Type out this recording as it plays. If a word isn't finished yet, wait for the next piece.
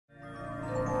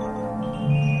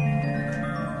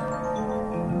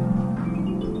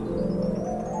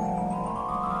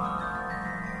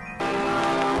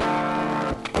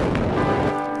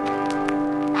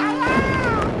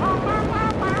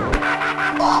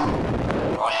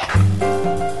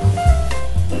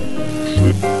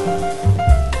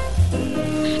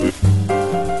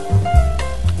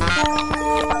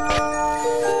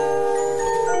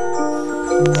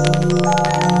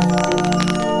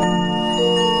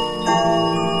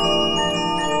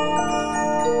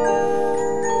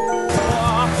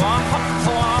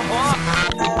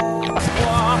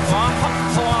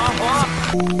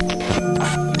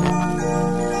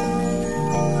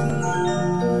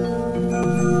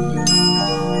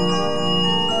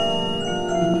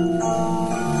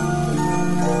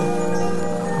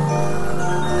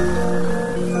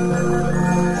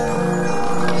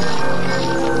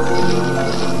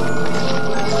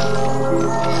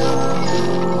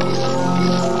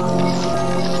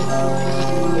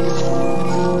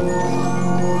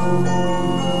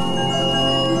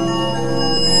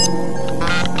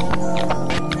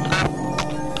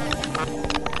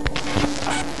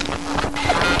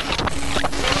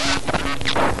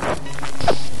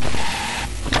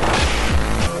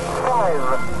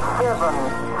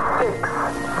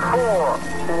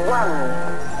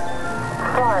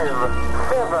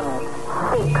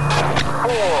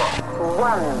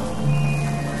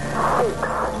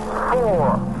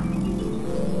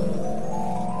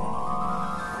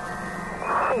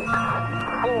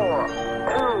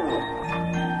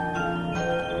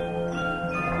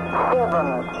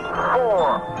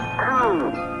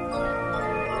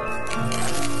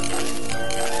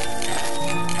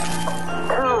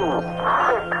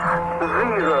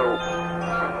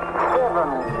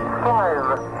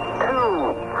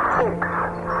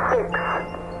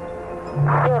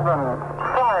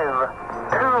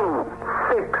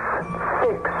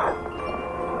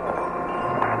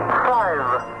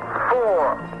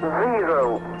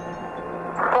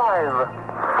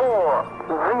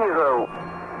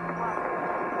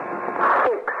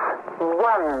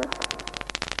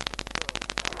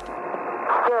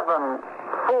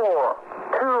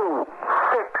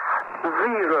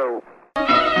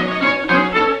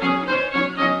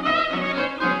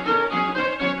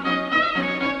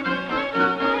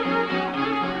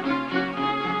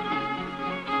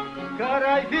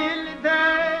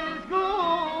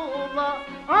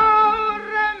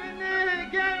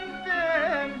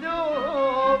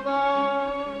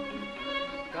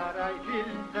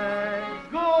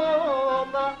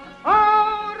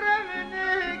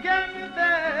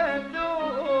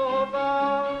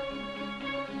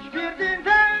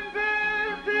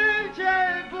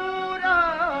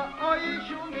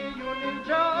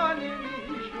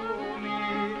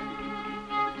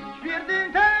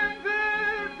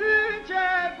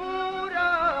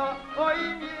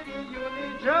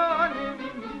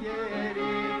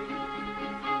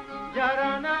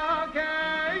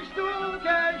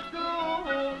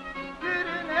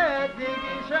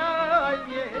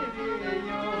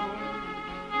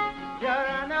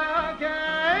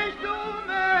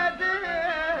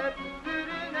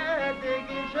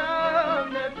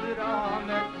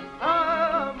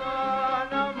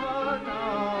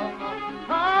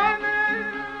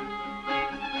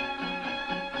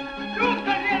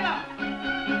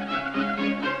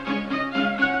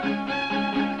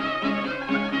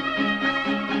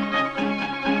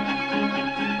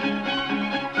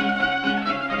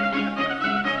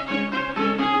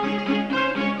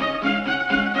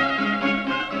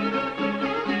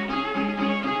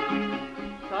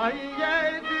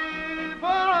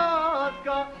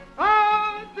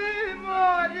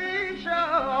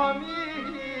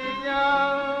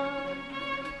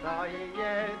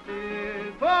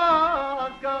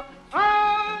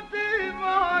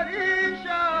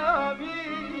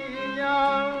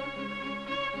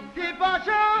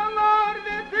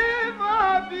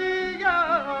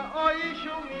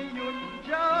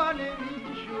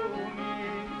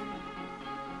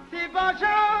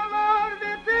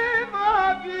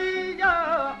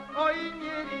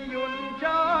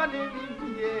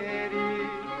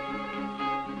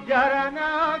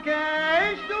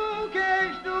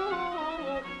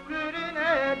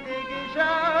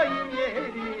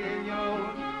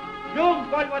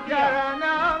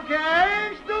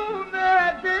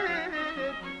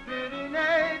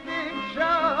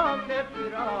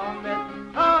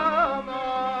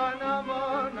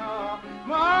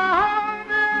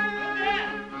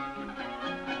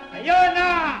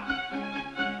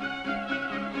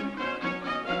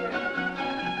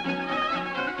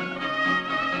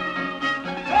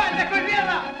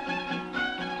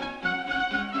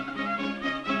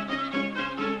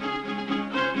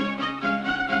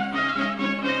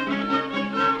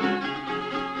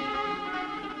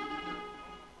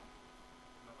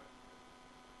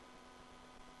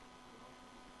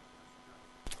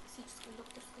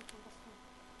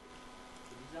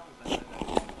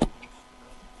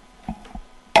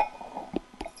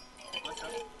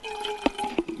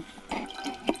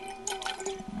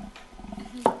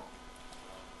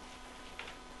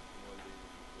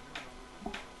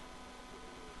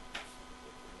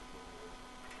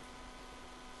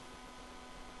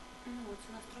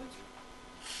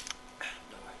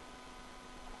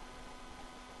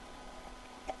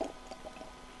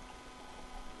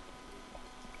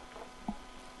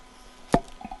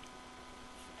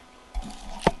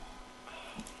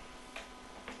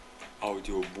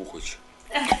Аудиобухач.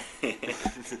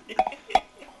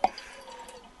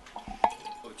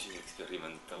 Очень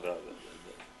экспериментально.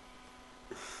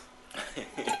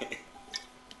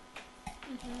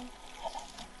 Да.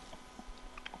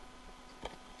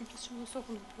 Это что,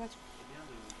 соком набивать?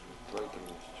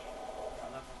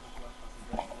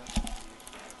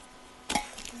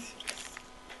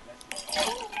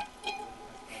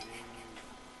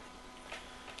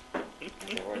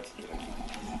 Давайте, дорогие.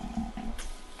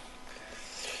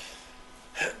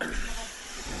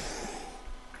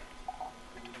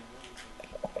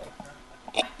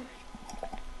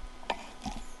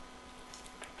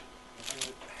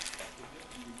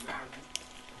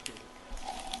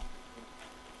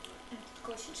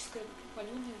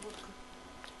 паленая водка.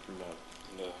 Да.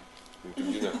 Да. Ну ты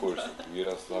где находишься? В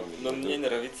Ярославле. Но мне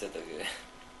нравится такое.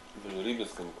 В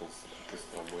Рыбинском ты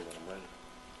с тобой нормально.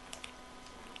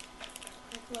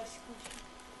 Классика вообще.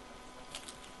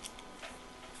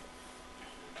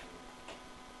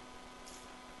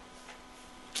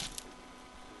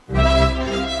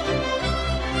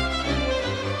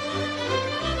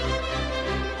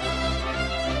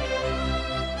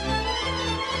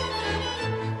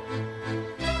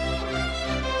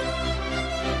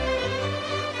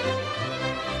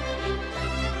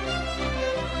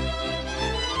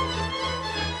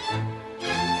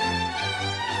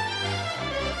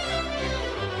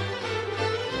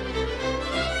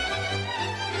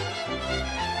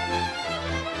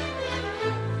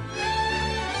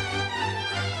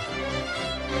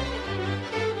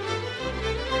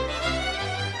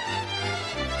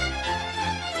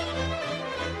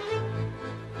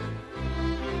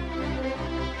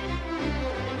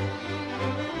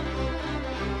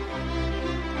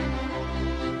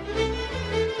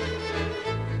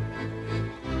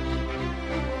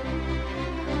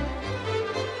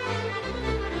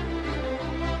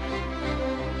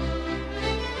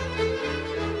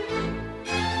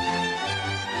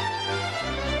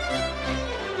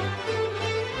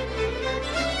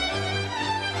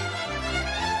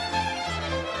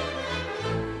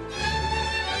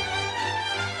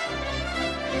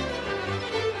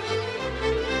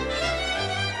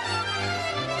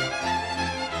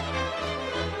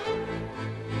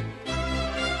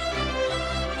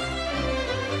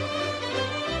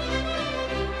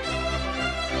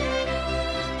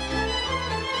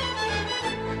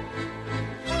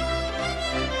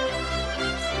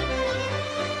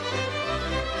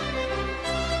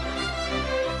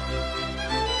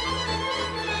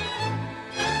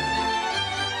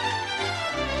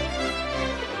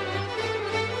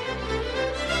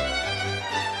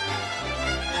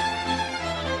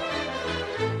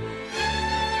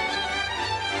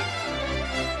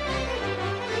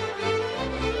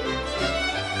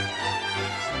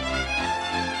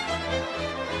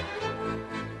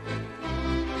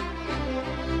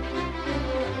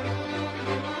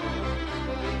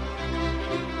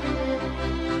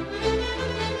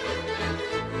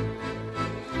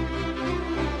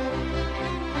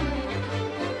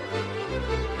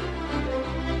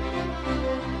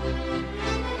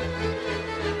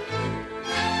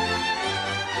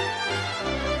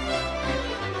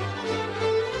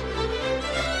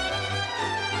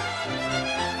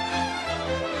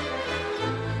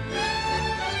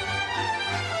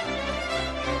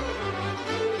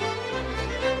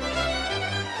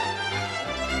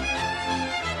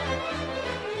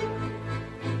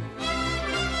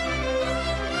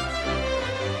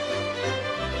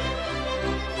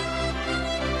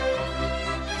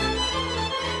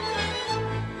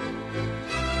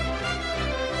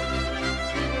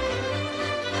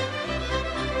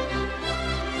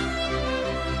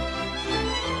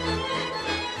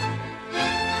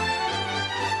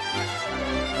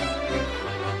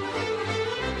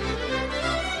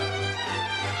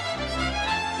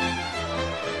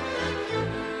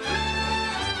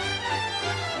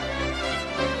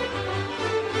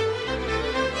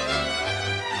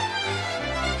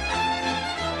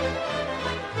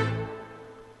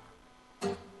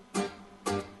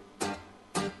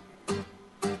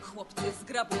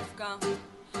 grabówka,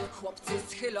 chłopcy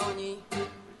schyloni.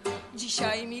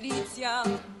 Dzisiaj milicja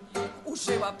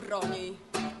użyła broni.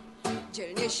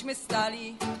 Dzielnieśmy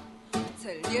stali,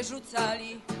 celnie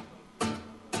rzucali.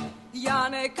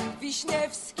 Janek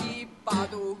Wiśniewski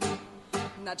padł,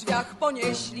 na drzwiach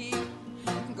ponieśli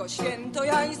go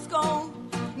świętojańską.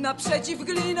 Naprzeciw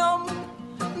glinom,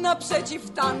 naprzeciw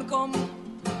tankom.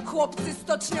 Chłopcy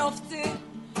stoczniowcy,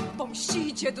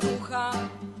 pomścicie drucha.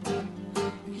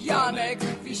 Janek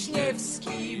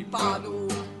Wiśniewski padł,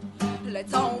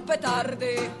 lecą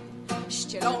petardy,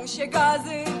 ścielą się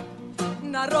gazy,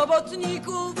 na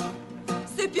robotników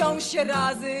sypią się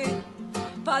razy.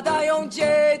 Padają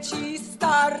dzieci,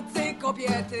 starcy,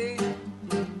 kobiety.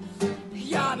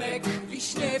 Janek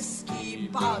Wiśniewski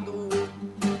padł,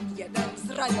 jeden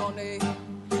zraniony,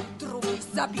 drugi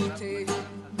zabity.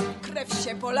 Krew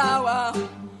się polała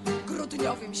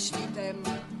grudniowym świtem.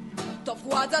 To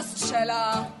władza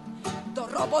strzela do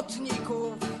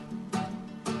robotników.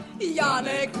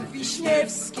 Janek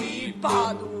Wiśniewski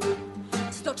padł.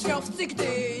 Stoczniowcy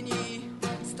Gdyni,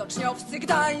 stoczniowcy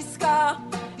Gdańska,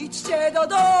 idźcie do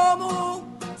domu,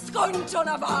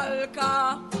 skończona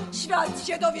walka. Świat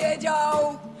się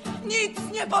dowiedział, nic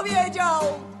nie powiedział.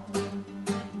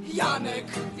 Janek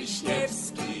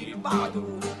Wiśniewski padł.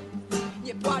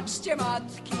 Nie płaczcie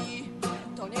matki,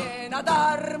 to nie na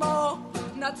darmo.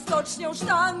 Nad stocznią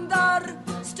sztandar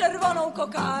z czerwoną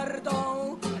kokardą.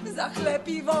 Za chleb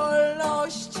i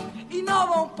wolność i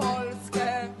nową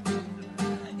Polskę.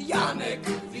 Janek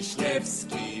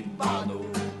Wiśniewski padł.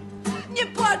 Nie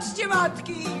płaczcie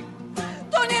matki,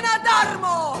 to nie na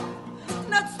darmo.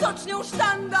 Nad stocznią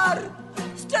sztandar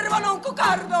z czerwoną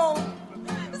kokardą.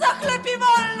 Za chleb i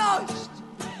wolność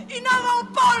i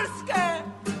nową Polskę.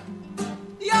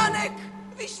 Janek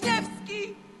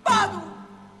Wiśniewski padł.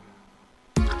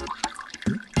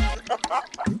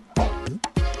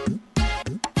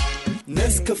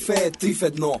 Днес кафе е 3 в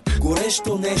 1.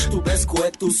 Горещо нещо, без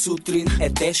което сутрин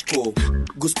е тежко.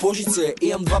 Госпожице,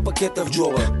 имам 2 пакета в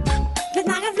джоба.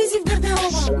 Веднага влизи в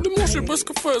гардероба. Не може без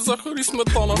кафе, захар и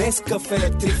сметана. Днес кафе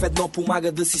е 3 в 1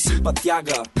 помага да си сипа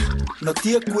тяга. На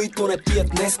тия, които не пият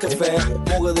днес кафе,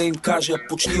 мога да им кажа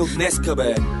почни от днеска,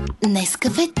 бе. Днес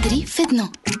кафе 3 в 1.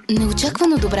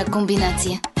 Неочаквано добра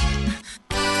комбинация.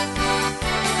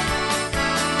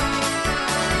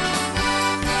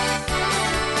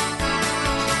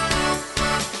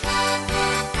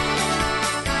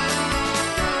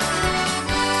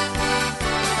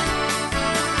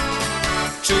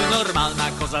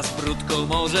 Normalna koza z brudką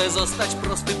może zostać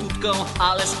prostytutką,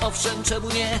 ależ owszem, czemu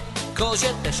nie?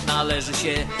 Kozie też należy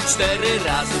się 4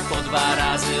 razy, po 2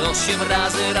 razy, 8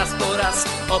 razy, raz po raz,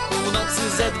 o północy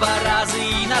ze 2 razy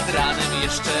i nad ranem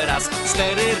jeszcze raz.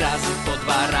 4 razy, po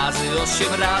 2 razy,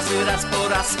 8 razy, raz po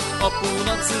raz, o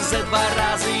północy ze 2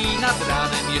 razy i nad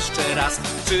ranem jeszcze raz.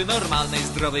 Czy normalnej,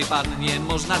 zdrowej pannie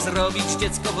można zrobić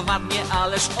dziecko w wannie?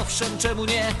 Ależ owszem, czemu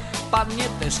nie? Pannie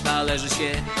też należy się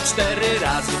 4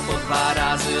 razy, po 2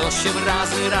 razy, 8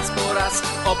 razy, raz po raz,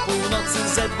 o północy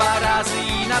ze 2 razy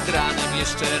i nad ranem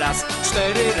jeszcze raz.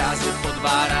 4 razy, po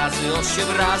 2 razy,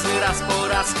 8 razy, raz po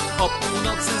raz, o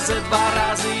północy ze 2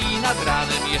 razy i nad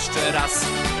ranem jeszcze raz.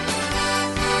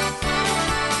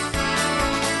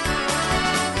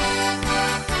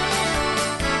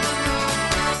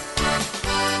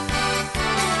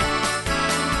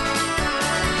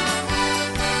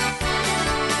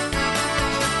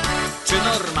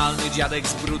 Normalny dziadek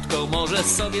z brudką może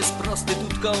sobie z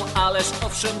prostytutką, ależ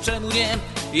owszem, czemu nie?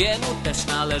 Jemu też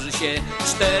należy się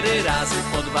 4 razy,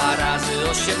 po 2 razy,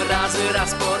 8 razy,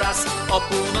 raz po raz, o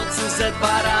północy ze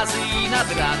 2 razy i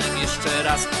nad ranem jeszcze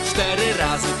raz. 4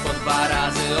 razy, po 2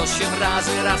 razy, 8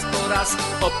 razy, raz po raz,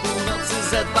 o północy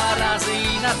ze 2 razy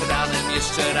i nad ranem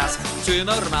jeszcze raz. Czy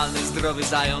normalny, zdrowy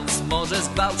zając może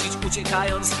zgwałcić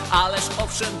uciekając? Ależ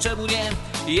owszem, czemu nie?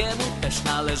 Jemu też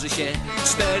należy się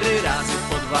 4 razy,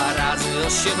 po 2 razy,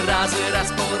 8 razy, raz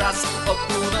po raz, o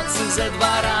północy ze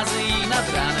 2 razy i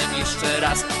nad ranem jeszcze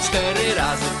raz. 4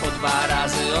 razy, po 2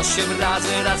 razy, 8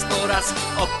 razy, raz po raz,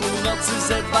 o północy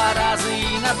ze 2 razy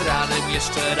i nad ranem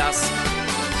jeszcze raz.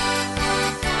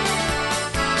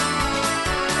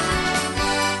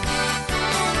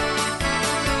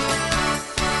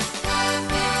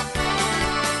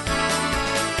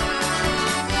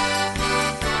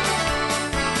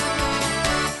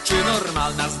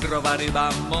 Normalna, zdrowa ryba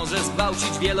może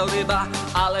zgwałcić wieloryba,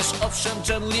 ależ owszem,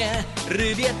 czemu nie?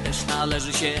 Rybie też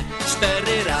należy się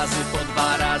 4 razy, po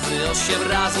 2 razy,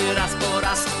 8 razy, raz po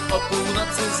raz, o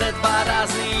północy ze 2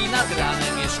 razy i nad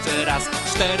ranem jeszcze raz.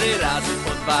 4 razy,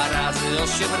 po 2 razy,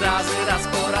 8 razy, raz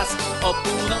po raz, o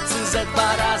północy ze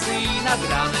 2 razy i nad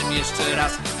ranem jeszcze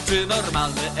raz. Czy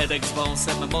normalny Edek z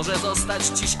wąsem może zostać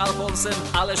dziś Alfonsem?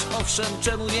 Ależ owszem,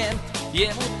 czemu nie?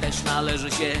 Jemu też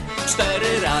należy się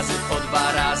 4 razy, po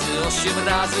 2 razy, 8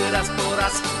 razy, raz po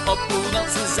raz, o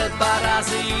północy ze 2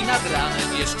 razy i nad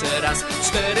ranem jeszcze raz.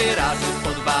 4 razy, po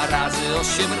 2 razy,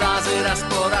 8 razy, raz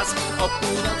po raz, o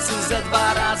północy ze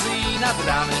 2 razy i nad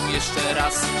ranem jeszcze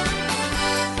raz.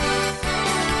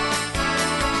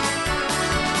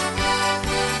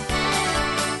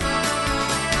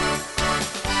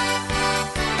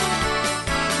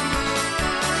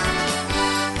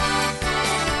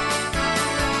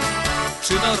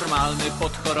 Czy normalny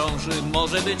podchorąży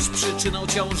może być przyczyną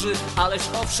ciąży? Ależ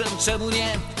owszem, czemu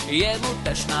nie? Jemu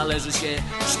też należy się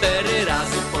 4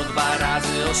 razy, po 2 razy,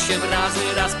 8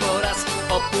 razy, raz po raz,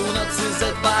 o północy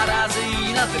ze 2 razy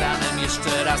i nad ranem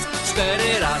jeszcze raz.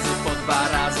 4 razy, po 2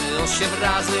 razy, 8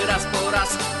 razy, raz po raz,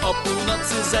 o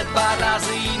północy ze 2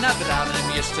 razy i nad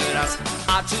ranem jeszcze raz.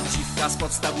 A czy dziwka z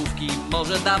podstawówki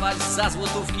może dawać za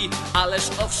złotówki? Ależ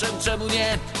owszem, czemu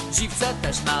nie? Dziwce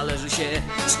też należy się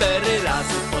 4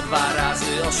 razy, po 2 razy,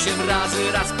 8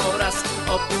 razy, raz po raz,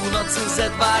 o północy ze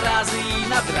 2 razy i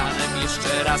nad ranem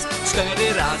jeszcze raz.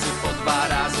 4 razy, po 2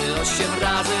 razy, 8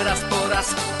 razy, raz po raz,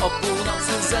 o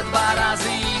północy ze 2 razy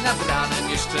i nad ranem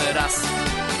jeszcze raz.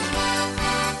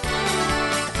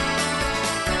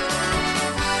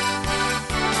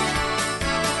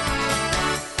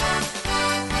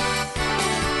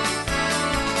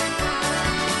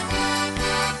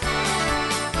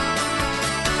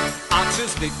 że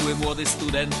zwykły młody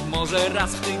student może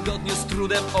raz w tygodniu z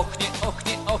trudem ochnie,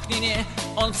 ochnie, ochnie, nie.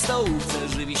 On w stołówce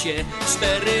żywi się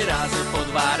 4 razy, po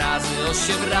 2 razy,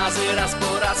 8 razy, raz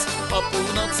po raz, o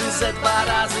północy ze 2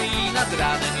 razy i nad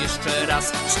ranem jeszcze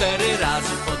raz. 4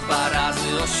 razy, po 2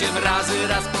 razy, 8 razy,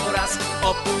 raz po raz,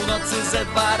 o północy ze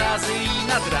 2 razy i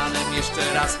nad ranem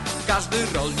jeszcze raz. Każdy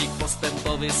rolnik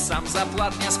postępowy sam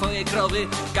zapładnia swoje krowy.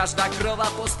 Każda krowa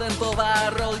postępowa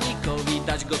rolnikowi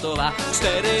dać gotowa.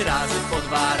 4 razy, po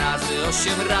 2 razy,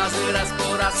 8 razy, raz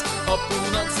po raz, o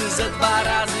północy ze 2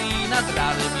 razy i nad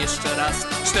ranem jeszcze raz.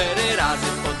 4 razy,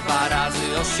 po 2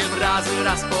 razy, 8 razy,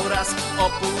 raz po raz, o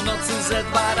północy ze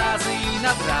 2 razy i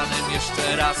nad ranem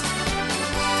jeszcze raz.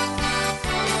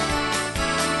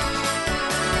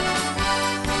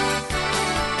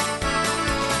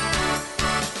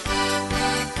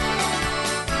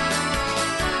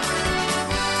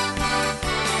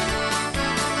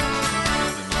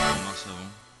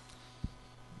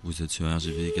 Vous êtes sur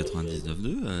RGV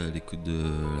 99.2 à l'écoute de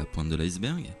la pointe de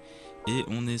l'iceberg et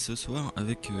on est ce soir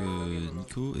avec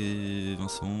Nico et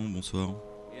Vincent. Bonsoir.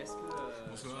 Et est-ce que vous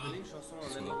connaissez une chanson en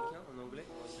américain, en anglais,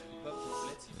 pop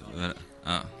anglais, Voilà.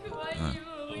 Ah, voilà.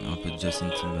 Un peu de Justin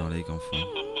Timberlake en fond.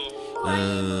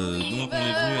 Donc on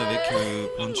est venu avec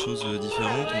plein de choses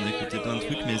différentes, on a écouté plein de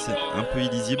trucs mais c'est un peu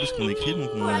illisible ce qu'on écrit donc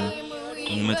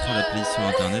on mettra la playlist sur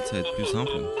internet, ça va être plus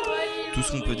simple. Tout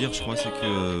ce qu'on peut dire je crois c'est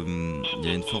que y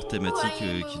a une forte thématique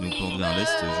qui nous porte vers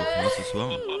l'Est je crois ce soir.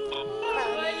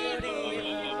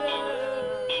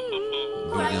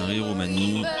 Bulgarie,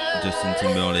 Roumanie, Justin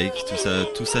Timberlake,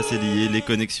 tout ça c'est lié, les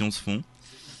connexions se font.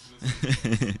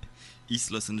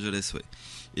 East Los Angeles, ouais.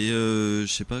 Et je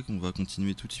sais pas qu'on va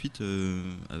continuer tout de suite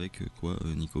avec quoi,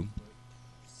 Nico? On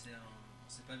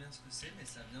sait pas bien ce que c'est, mais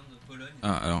ça vient de Pologne.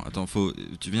 Ah, alors attends,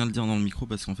 tu viens de le dire dans le micro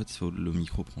parce qu'en fait, il faut le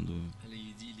micro prendre. Il est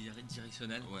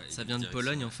directionnel. Ouais, ça vient de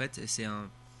Pologne en fait, et c'est un.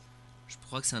 Je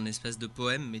crois que c'est un espèce de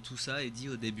poème, mais tout ça est dit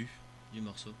au début du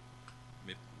morceau.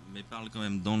 Mais parle quand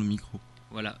même dans le micro.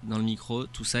 Voilà, dans le micro,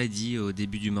 tout ça est dit au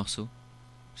début du morceau.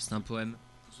 C'est un poème.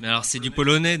 Mais alors c'est du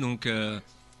polonais, donc.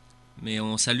 Mais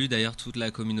on salue d'ailleurs toute la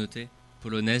communauté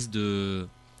polonaise des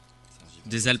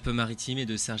Alpes-Maritimes et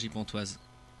de Cergy-Pontoise.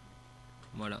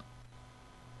 Voilà.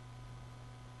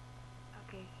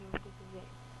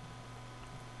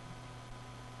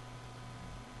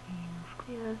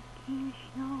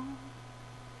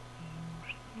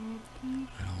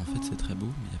 Alors en fait c'est très beau,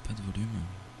 mais il n'y a pas de volume.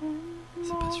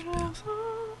 C'est pas super ça.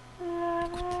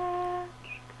 Écoute.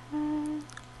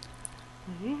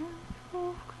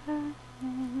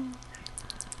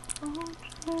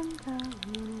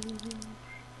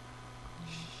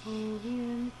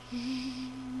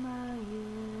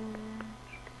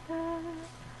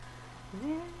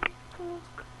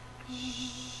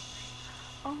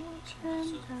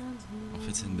 En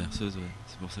fait c'est une berceuse, ouais.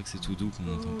 C'est pour ça que c'est tout doux qu'on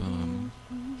n'entend pas vraiment.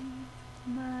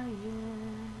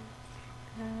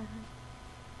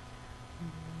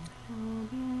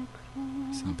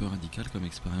 C'est un peu radical comme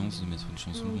expérience de mettre une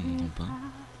chanson qu'on n'entend pas.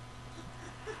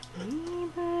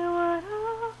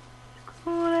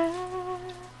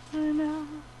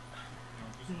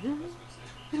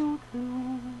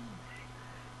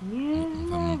 On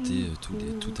va monter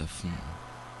tout à fond.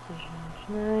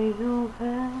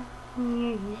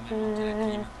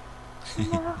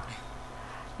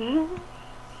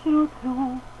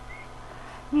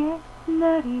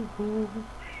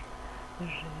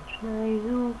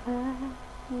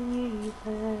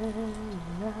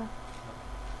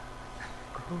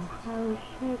 Kochał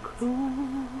się król,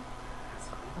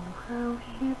 kochał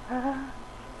się pas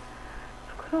w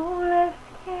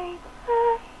królewskiej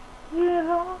twej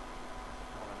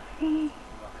Rosji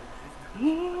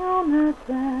i ona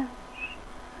też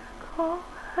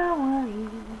kochała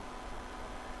ich.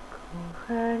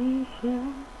 Kochali się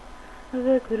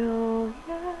we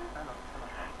troje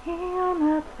i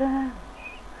ona też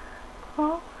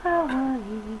kochała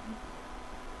ich.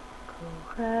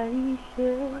 Kochali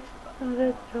się we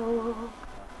troje,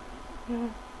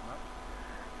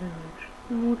 lecz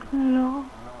smutny los,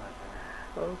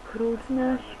 okrutna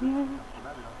śmierć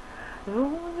w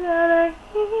udziale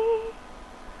ich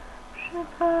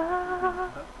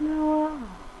przypadła.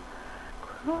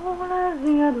 Króla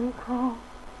zjadł kot,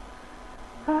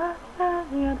 pasa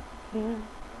zjadł pies,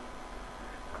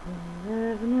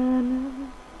 królewna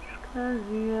myszka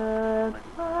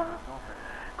zjadła.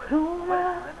 Króla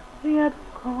zjadł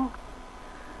kot,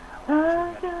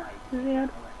 pasa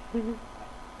zjadł pies,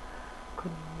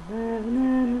 królewna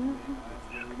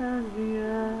myszka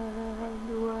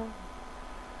zjadła.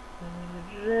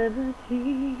 Żeby ci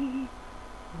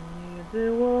nie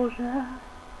było żal,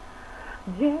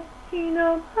 dzieci no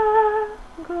ma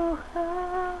kochać.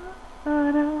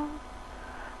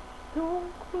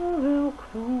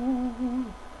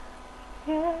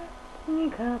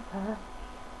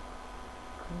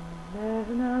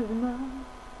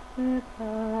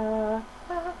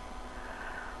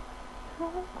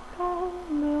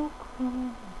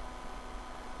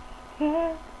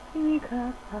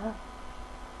 kapa,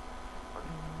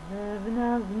 królewna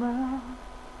zmarła.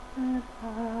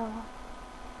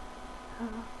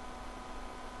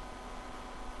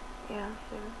 Yeah,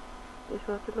 sure. You're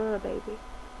supposed to grow a baby.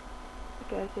 The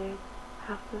guy said,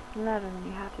 11, and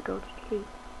you have to go to sleep.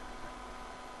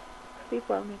 Sleep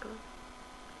well, Nicholas.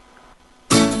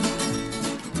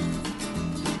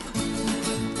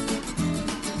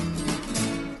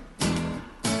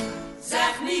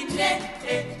 Zeg niet nee,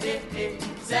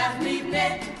 zeg niet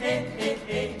nee,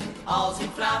 als ik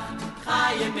vraag, ga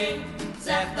je mee?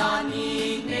 Zeg dan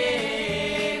niet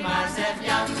nee, maar zeg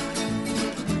ja.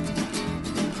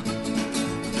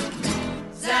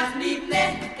 Zeg niet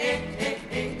nee,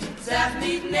 zeg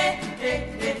niet nee,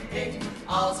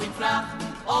 als ik vraag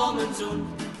om een zoen.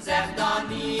 Zeg dan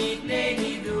niet nee,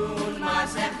 niet doen, maar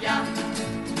zeg ja.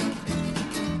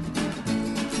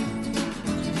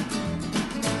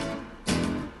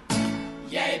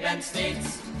 Jij bent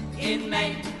steeds in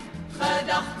mijn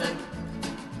gedachten,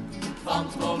 van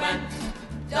het moment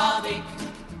dat ik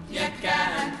je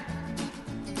ken.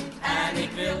 En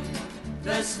ik wil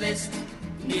beslist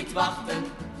niet wachten,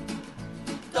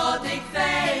 tot ik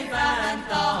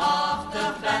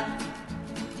 85 ben.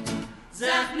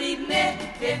 Zeg niet nee,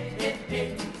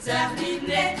 zeg niet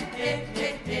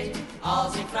nee,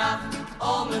 als ik vraag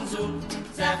om een zoen.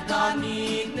 Zeg dan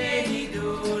niet nee, niet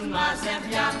doen, maar zeg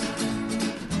ja.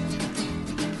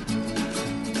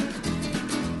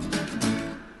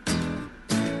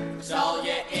 Zal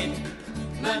je in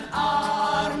mijn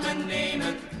armen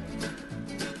nemen,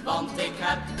 want ik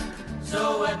heb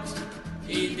zo het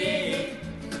idee.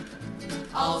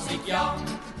 Als ik jou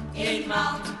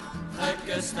eenmaal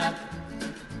gekust heb,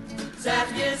 zeg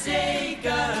je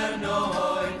zeker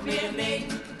nooit meer nee.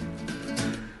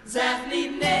 Zeg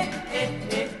niet nee,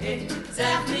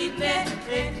 zeg niet nee,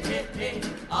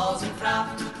 als ik vraag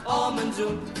om een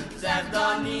zoen. Zeg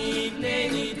dan niet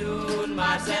nee, niet doen,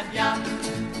 maar zeg ja.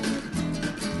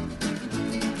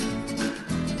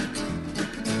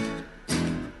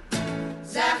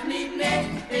 Zeg niet nee,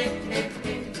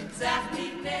 zeg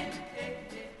niet nee,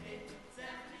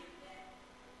 zeg niet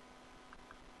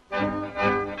nee.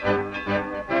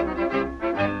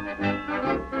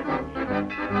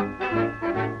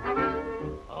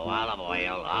 Oh, olive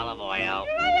oil, olive oil.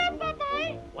 Here I am,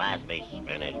 Popeye. Where's me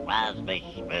spinach? Where's me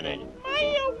spinach?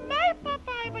 My, oh my,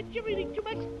 Popeye, but you're eating too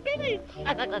much spinach.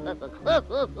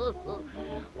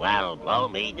 Well, blow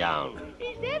me down.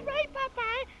 Is that right,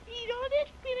 Popeye? Eat all that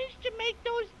spinach to make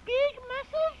those big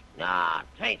muscles? Nah,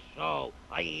 tain't so.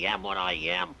 I am what I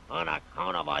am on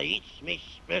account of I eats me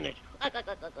spinach.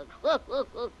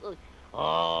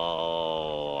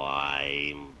 Oh,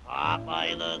 I'm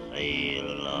Popeye the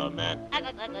Sailor Man.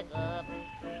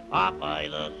 Popeye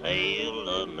the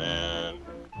Sailor Man.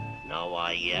 Now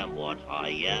I am what I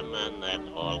am, and that's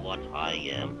all what I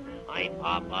am. I'm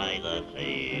Popeye the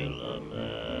Sailor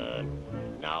Man.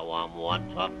 Now I'm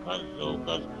one of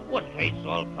kazookas, what hates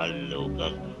all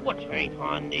palookas, what ain't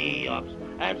on the ups,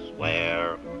 and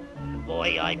swear.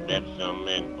 Boy, I biffs 'em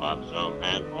and buffs 'em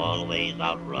and always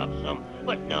outroughs 'em,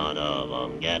 but none of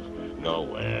 'em gets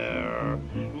nowhere.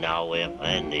 Now if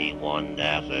anyone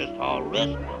dashes to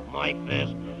risk my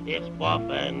fist, it's buff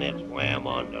and it's wham,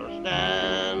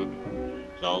 understand?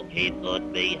 So keep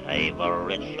good behavior,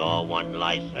 it's sure one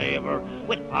lifesaver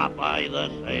with Popeye the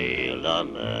Sailor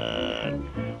Man.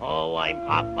 Oh, I'm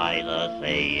Popeye the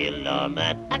Sailor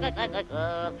Man.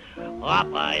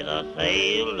 Popeye the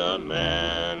Sailor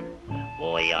Man.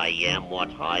 Boy, I am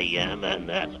what I am, and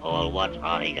that's all what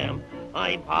I am.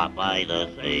 I'm Popeye the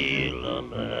Sailor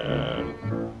Man.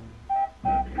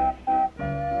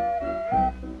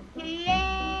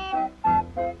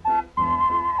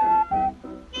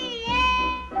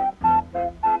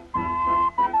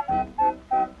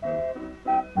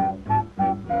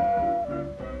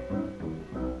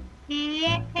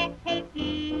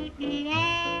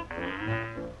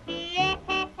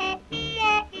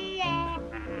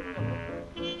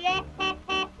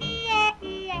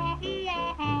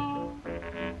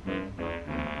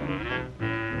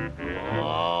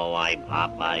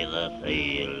 Popeye the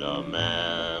Sailor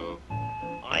Man.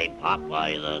 I'm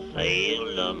Popeye the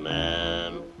Sailor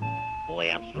Man. Boy,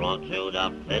 I'm strong to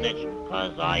the finish,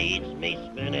 'cause I eats me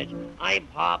spinach. I'm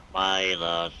Popeye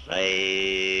the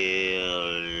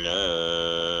Sailor Man.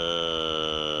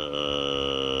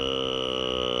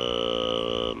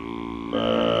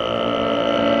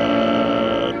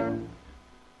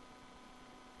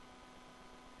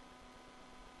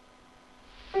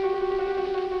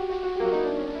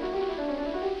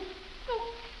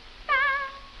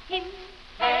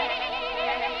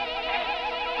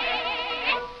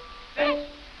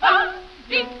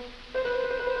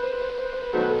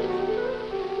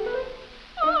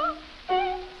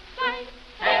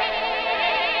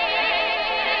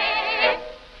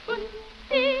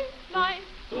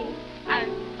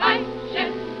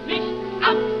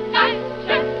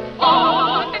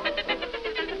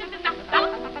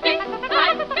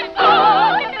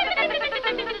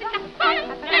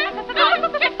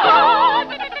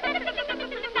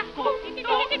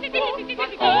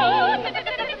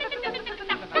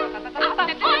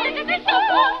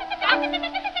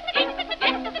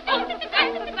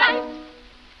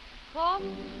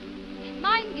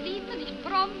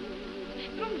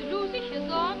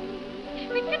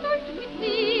 mit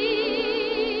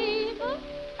Liebe.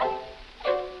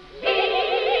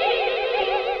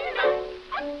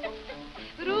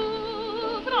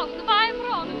 Ruf draußen beim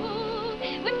Brunnen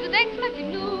und du denkst mit ihm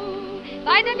nur,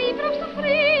 bei der Liebe brauchst du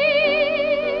Frieden.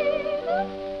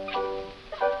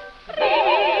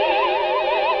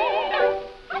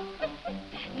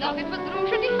 Noch etwas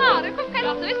Rouge in die Haare, Kokett,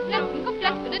 so ist Netzen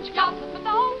komplett für den Spaß und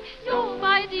Verdauung. Nur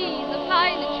bei dieser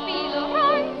kleinen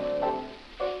Spielerei.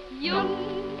 Jung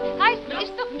heißt man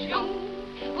ist doch ein Schwung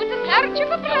und das Herzchen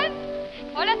verbrennt,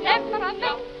 voller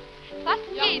Temperament, fast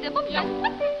in jedem Moment.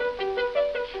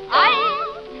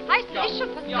 Alt heißt man ist schon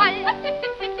fast alt,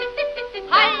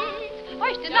 halt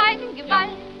euch den Neid in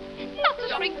Gewalt, noch so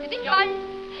springt sie dich bald.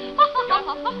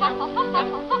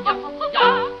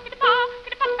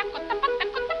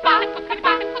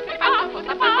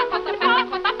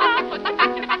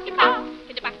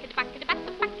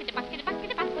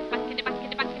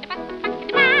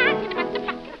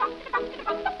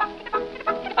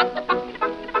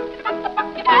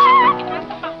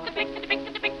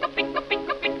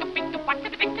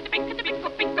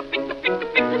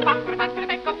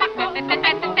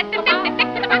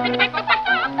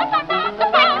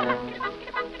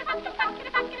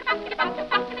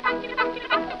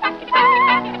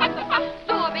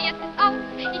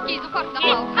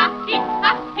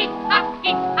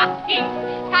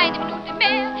 Keine Minute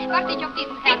mehr, warte ich auf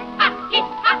diesen Herrn.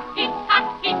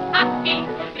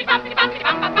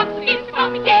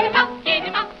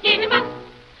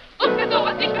 Und wer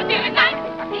sowas nicht passieren, nein,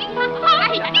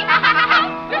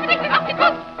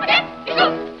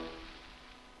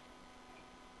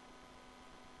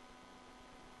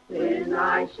 When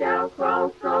I shall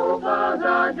cross over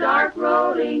the dark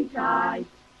rolling tide,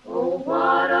 oh,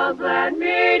 what a glad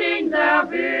meeting there'll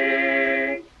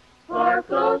be. For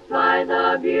close by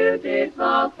the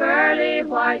beautiful pearly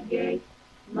white gate,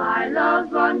 my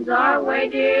loved ones are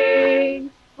waiting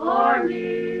for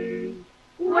me.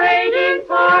 Waiting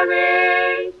for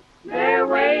me, they're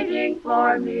waiting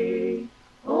for me.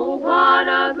 Oh, what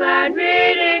a glad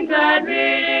meeting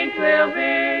 'twill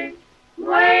be.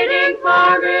 Waiting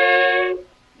for me,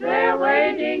 they're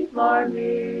waiting for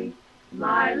me.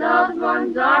 My loved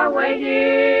ones are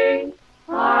waiting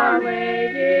for me.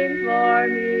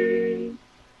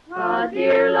 A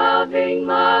dear loving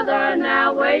mother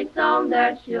now waits on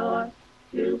that shore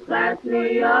to clasp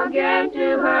me again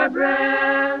to her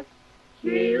breast.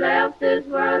 She left this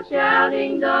world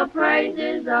shouting the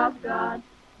praises of God,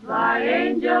 by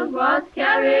angels was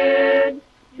carried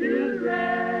to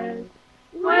rest.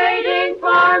 Waiting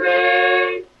for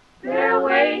me, they're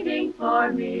waiting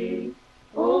for me.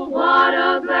 Oh, what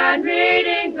a glad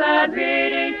meeting 'twill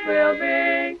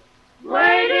be.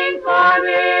 Waiting for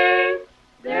me,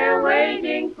 they're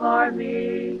waiting for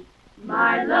me.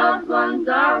 My loved ones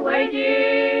are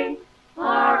waiting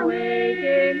for me.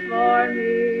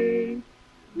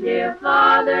 Dear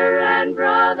father and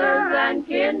brothers and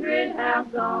kindred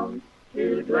have gone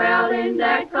to dwell in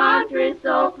that country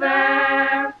so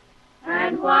fair.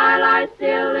 And while I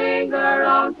still linger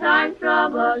on time's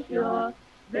troubled shore,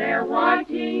 they're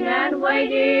watching and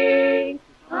waiting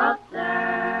up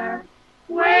there.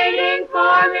 Waiting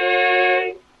for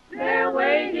me, they're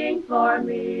waiting for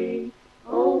me.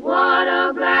 Oh, what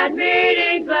a glad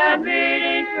meeting 'twill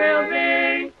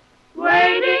be.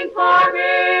 Waiting for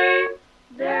me,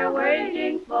 they're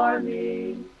waiting for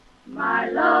me. My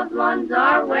loved ones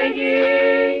are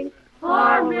waiting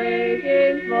for me.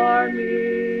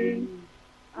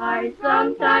 I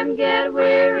sometimes get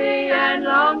weary and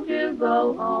long to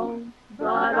go home,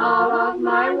 but all of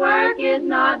my work is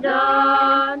not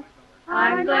done.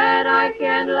 I'm glad I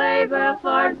can labor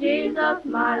for Jesus,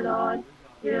 my Lord,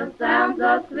 till sounds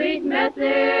a sweet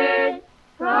message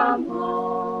from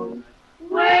home.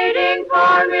 Waiting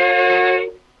for me,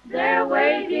 they're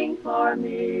waiting for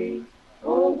me.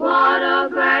 Oh, what a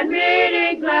glad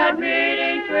meeting 'twill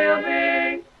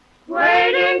be.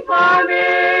 Waiting for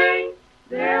me,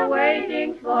 they're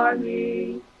waiting for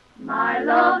me. My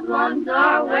loved ones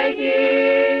are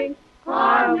waiting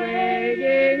for me.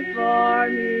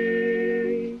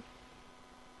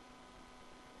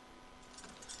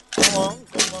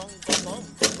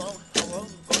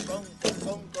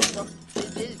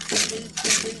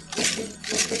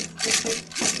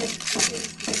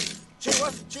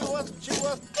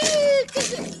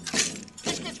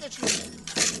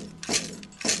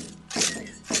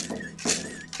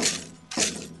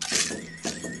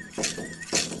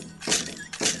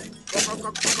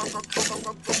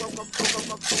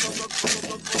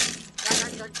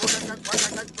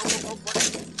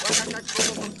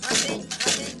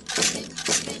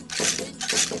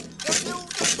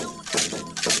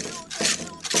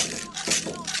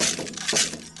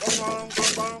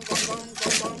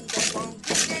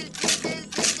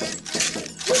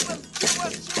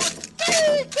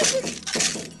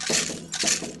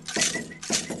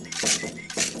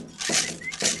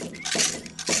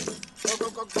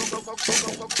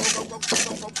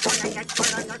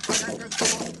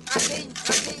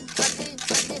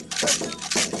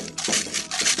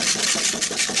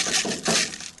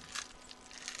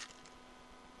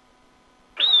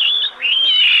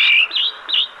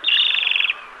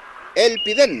 El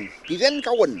pidén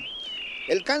cagüón.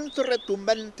 El canto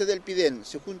retumbante del pidén.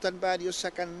 Se juntan varios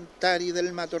a cantar y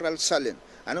del matorral salen,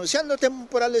 anunciando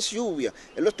temporales lluvias.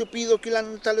 En los tupidos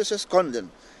quilantales se esconden.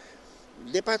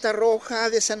 De pata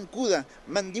roja de zancuda,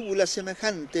 mandíbula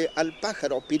semejante al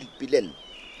pájaro pilpilén.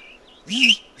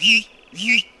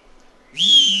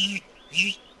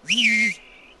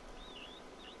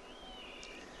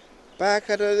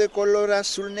 Pájaro de color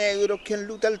azul negro que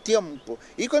enluta el tiempo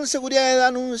y con seguridad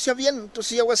anuncia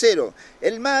vientos y aguacero.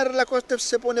 El mar, la costa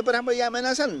se pone brava y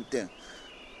amenazante.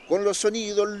 Con los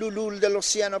sonidos lulul del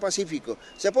océano Pacífico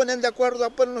se ponen de acuerdo a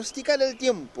pronosticar el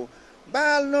tiempo.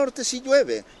 Va al norte si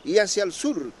llueve y hacia el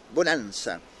sur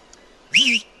bonanza.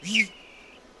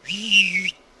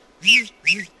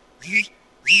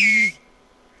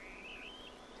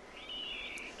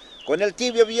 Con el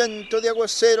tibio viento de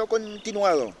aguacero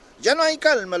continuado, ya no hay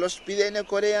calma, los pidenes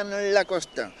corean en la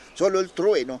costa, solo el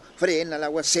trueno frena el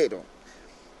aguacero.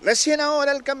 Recién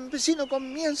ahora el campesino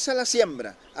comienza la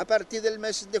siembra, a partir del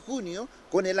mes de junio,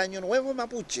 con el año nuevo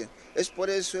mapuche. Es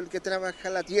por eso el que trabaja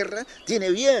la tierra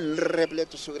tiene bien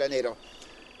repleto su granero.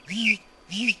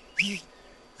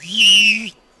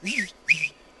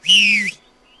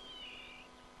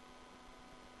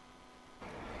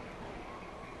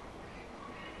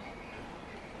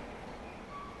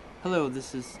 Hello,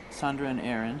 this is Sandra and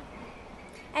Aaron.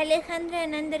 Alejandra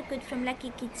and Undercut from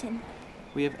Lucky Kitchen.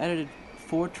 We have edited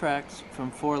 4 tracks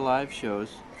from 4 live shows,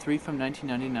 3 from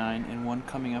 1999 and 1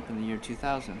 coming up in the year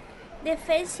 2000. The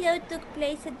first show took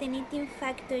place at the Knitting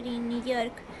Factory in New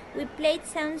York. We played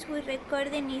sounds we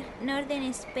recorded in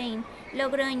northern Spain,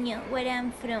 Logroño, where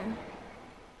I'm from.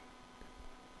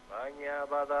 Baina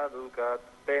badadukat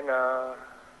pena,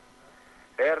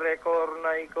 errekor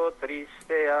nahiko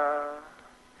tristea,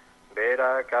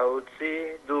 berak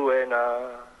utzi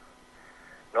duena,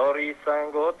 nor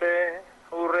izangote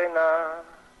urrena,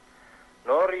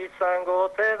 nor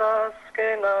izangote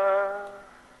dazkena,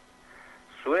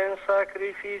 zuen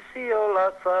sakrifizio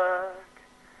latzak,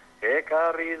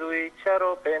 ekarri du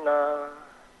itxaropena,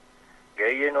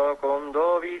 gehienok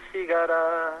ondo bizi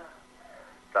gara,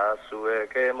 ta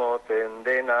zuek emoten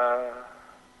dena,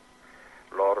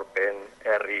 lorpen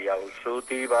herri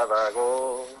auzuti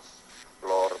badago,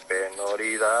 lorpen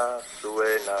hori da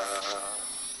zuena.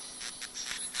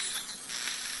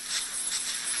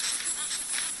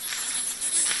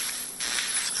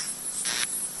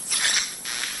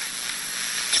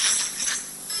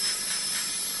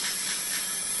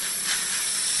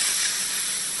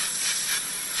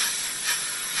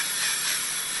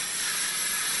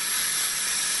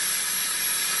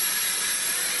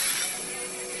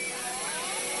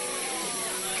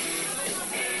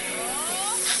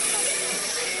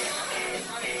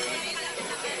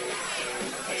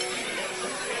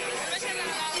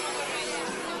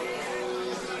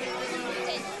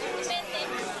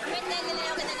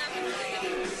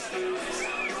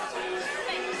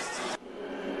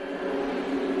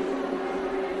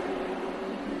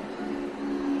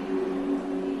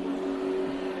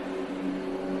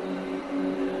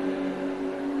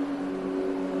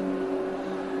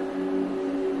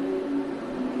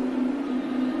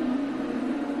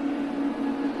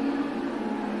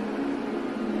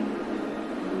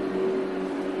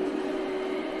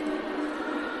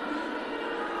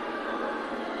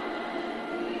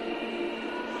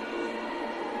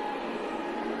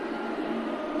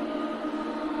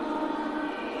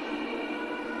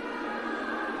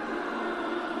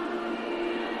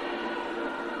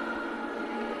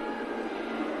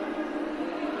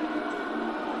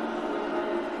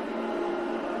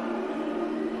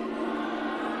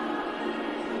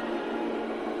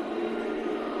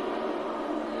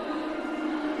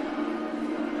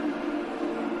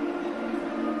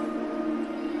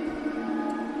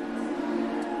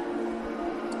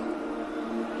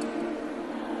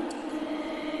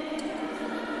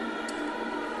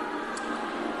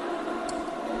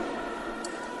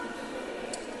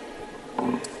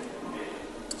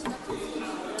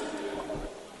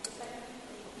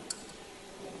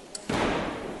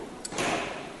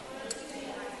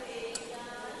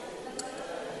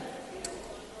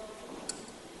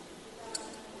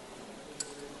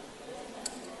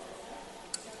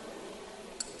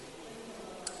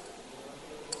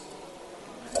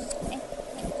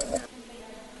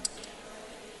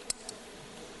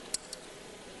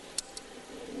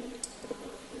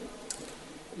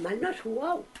 Mal no has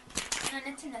jugado. No han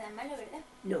hecho nada malo, ¿verdad?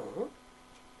 No.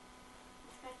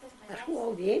 Has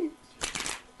jugado bien.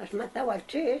 Has matado al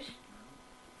chess.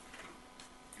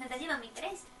 Te has llevado mi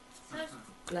 3.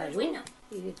 Claro. Bueno.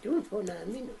 Y de triunfo, nada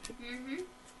menos.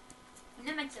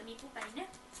 No me ha hecho mi pupa ni nada.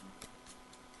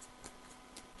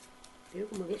 Pero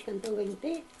como habías cantado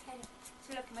 20, Claro, eso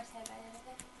es lo que más se haga, la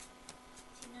verdad.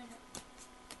 Si no, no.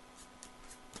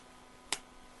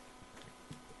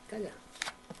 calla.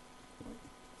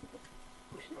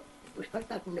 Pues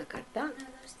falta alguna carta. 1, 2,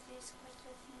 3,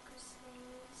 4, 5,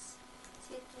 6,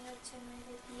 7, 8,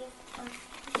 9, 10, 11.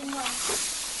 Tengo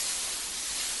 11.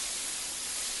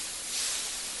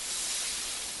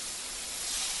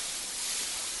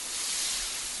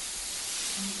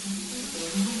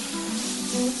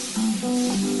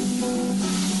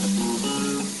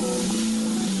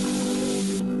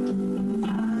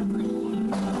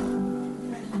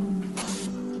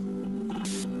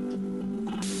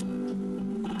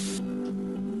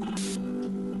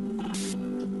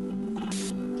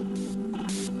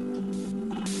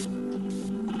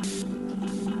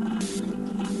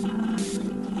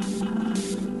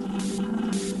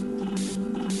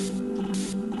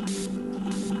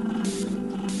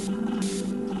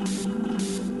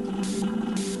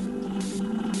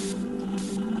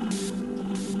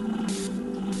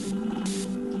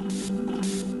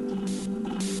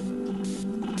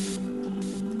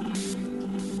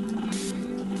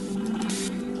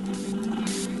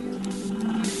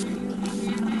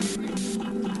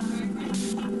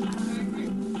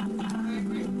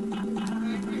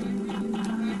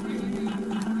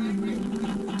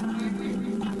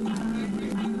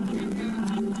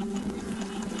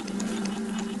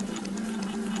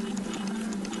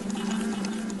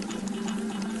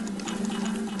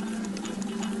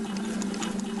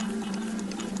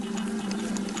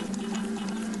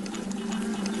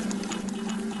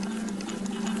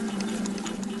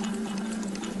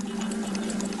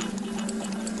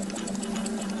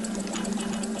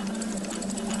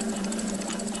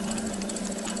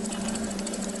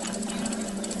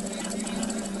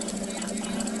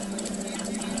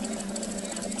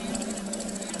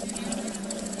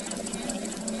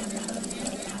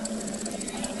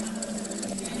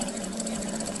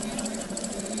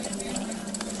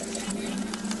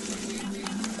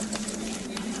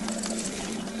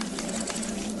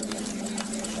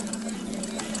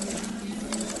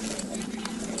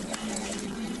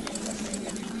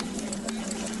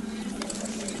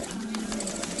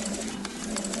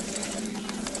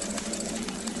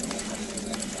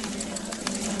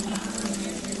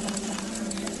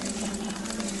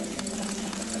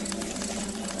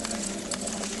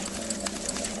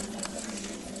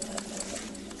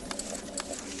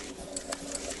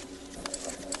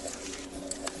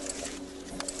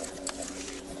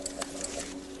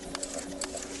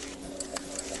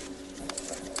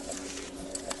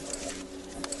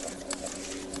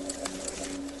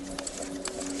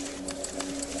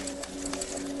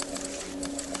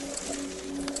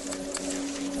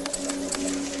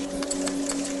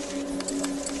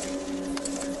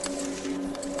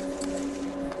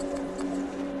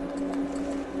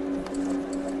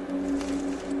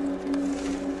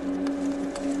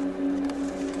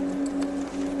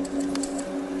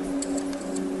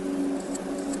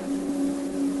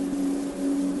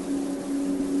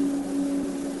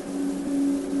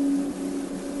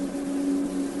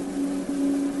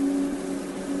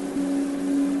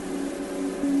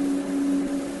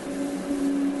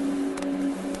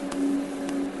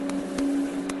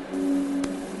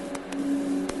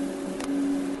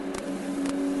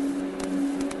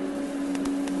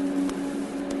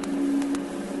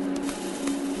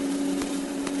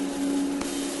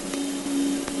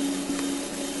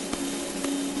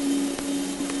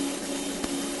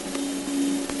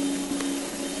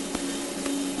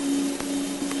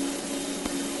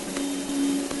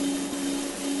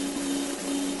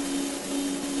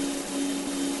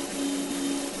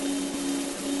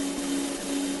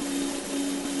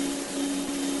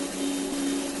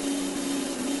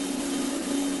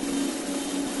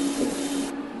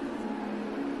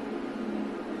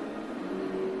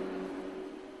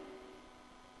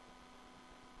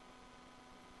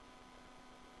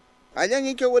 Ayan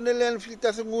ikaw wanalan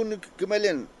filtasungun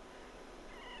kemalen.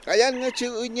 Ayan nga si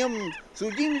unyam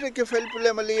sujin re ke fel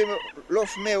pula mali lof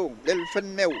meu del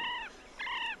fan meu.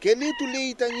 Keli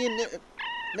tuli tanyin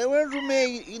ne wer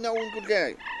rume ina un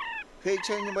kulkai. Fe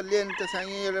chan malen ta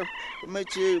sanya me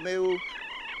chi meu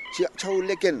chi chau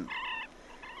leken.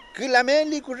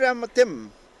 Kilameli kuram tem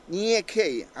nie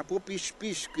ke apo pis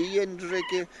kien re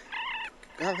ke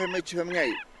ka fe me chi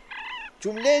ngai.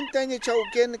 Chumlen tanya chau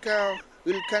ken ka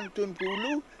il kantun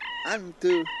pulu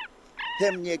ante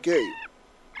hemnie köy.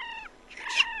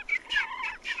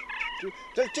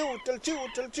 Talciu,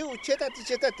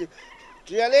 cetati.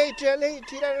 Trialei,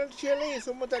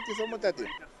 somotati.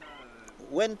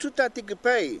 When tutati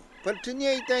kipai,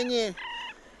 paltinia itanye,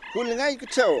 kulingai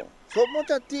kitsao,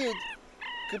 somotati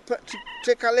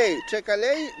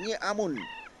Trecalei ni amun,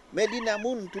 Medina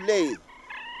amun tulei.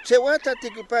 Cewata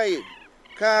tikipai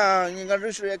ka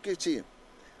ngarushu ya kici.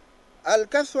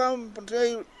 Alkaswam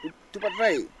patrai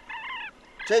tupatrai.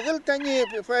 Cegal tanya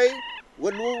pai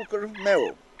wanu keruf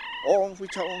meo. On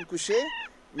ficha on kushe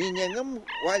ni nyangam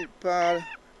wal pa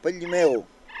palimeo.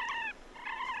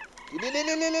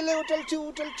 Tilililililil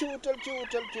utalciu.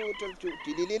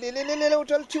 Tilililililil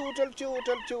utalciu.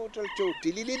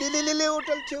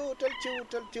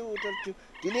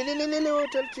 Tilililililil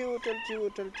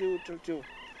utalciu.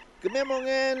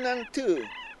 Kememongen nantu,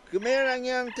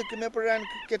 kemerangan tu kemeperan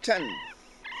keketan.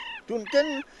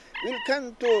 Tunten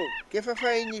wilkanto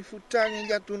kefafai ni futang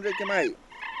jatun rekemai.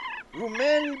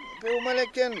 Rumel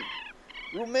peumaleken,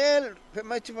 rumel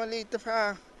pemachimali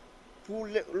tefa pu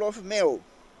lof meo.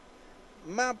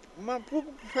 Ma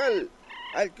pupal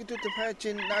al kitu tefa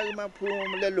chin nagma pu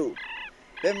mlelu.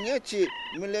 Pemnyachi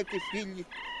meleki fil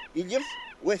iljef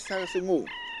wesa sungu.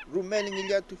 Rumel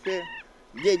ngiliatu fe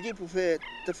Jeji pour faire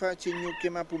te faire chinyu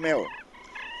kema pour meo.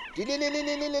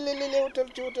 Tililililililil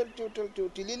talciu.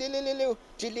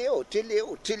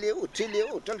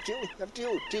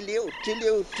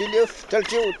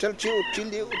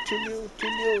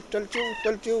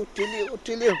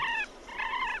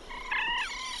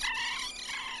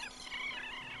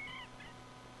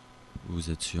 Vous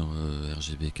êtes sur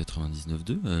RGB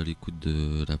 99.2 à l'écoute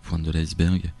de la pointe de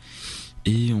l'iceberg.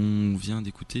 Et on vient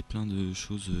d'écouter plein de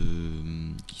choses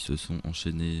qui se sont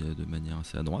enchaînées de manière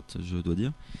assez à droite, je dois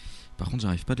dire. Par contre,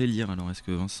 j'arrive pas à les lire. Alors, est-ce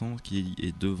que Vincent, qui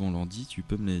est devant l'ordi, tu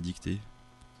peux me les dicter?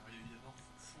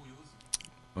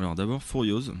 Alors, d'abord,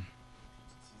 Furieuse.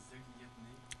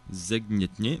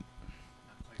 Zegnietnie.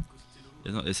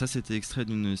 Et ça, c'était extrait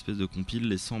d'une espèce de compile,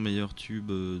 les 100 meilleurs tubes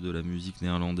de la musique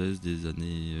néerlandaise des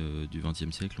années du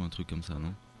XXe siècle ou un truc comme ça,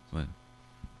 non? Ouais.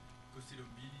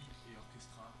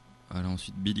 Alors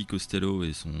ensuite Billy Costello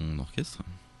et son orchestre.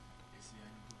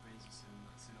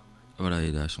 Voilà,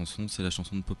 et la chanson, c'est la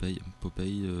chanson de Popeye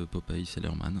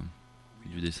Sellerman,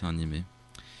 du dessin animé.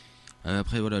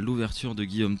 Après voilà, l'ouverture de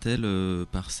Guillaume Tell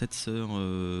par 7 sœurs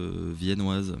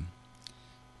viennoises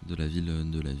de la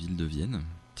ville de Vienne.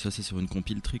 Ça c'est sur une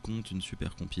compile Triconte, une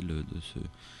super compile de ce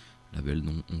label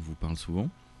dont on vous parle souvent.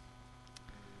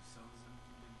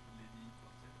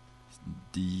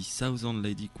 The Thousand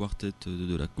Lady Quartet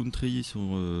de la country sur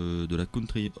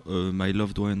My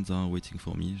Loved Ones Are Waiting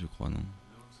for Me, je crois, non?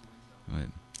 Ouais.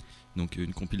 Donc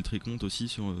une compile Triconte aussi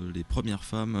sur les premières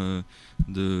femmes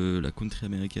de la country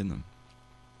américaine.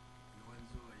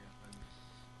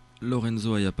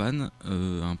 Lorenzo Ayapan,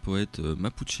 un poète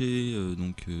mapuche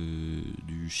donc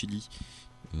du Chili,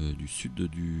 du sud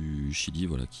du Chili,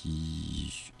 voilà,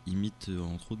 qui imite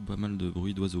entre autres pas mal de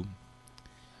bruits d'oiseaux.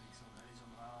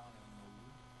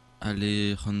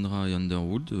 Alejandra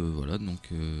Underwood, voilà, donc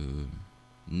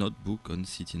Notebook on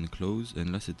Sitting Clothes, et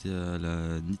là c'était à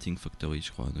la Knitting Factory,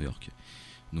 je crois, à New York.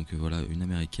 Donc voilà, une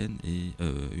américaine et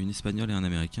une espagnole et un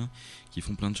américain qui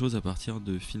font plein de choses à partir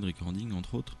de field recording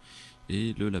entre autres,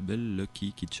 et le label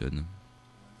Lucky Kitchen.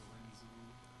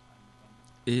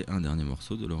 Et un dernier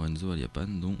morceau de Lorenzo Ayapan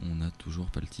dont on n'a toujours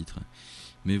pas le titre.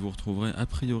 Mais vous retrouverez a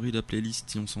priori la playlist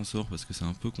si on s'en sort, parce que c'est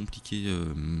un peu compliqué.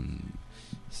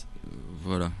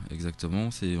 Voilà, exactement.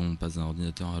 On passe d'un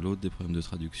ordinateur à l'autre, des problèmes de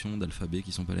traduction, d'alphabet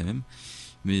qui sont pas les mêmes.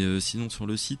 Mais sinon sur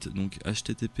le site, donc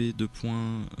http://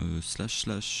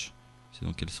 c'est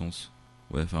dans quel sens?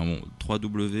 Ouais, enfin bon,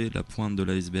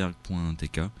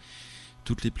 www.lapointedeliceberg.tk.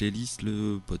 Toutes les playlists,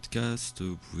 le podcast,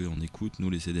 vous pouvez en écouter,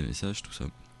 nous laisser des messages, tout ça.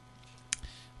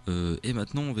 Et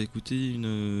maintenant on va écouter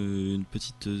une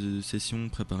petite session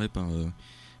préparée par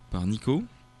Nico.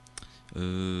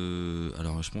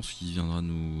 Alors je pense qu'il viendra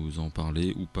nous en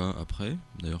parler ou pas après,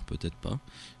 d'ailleurs peut-être pas,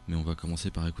 mais on va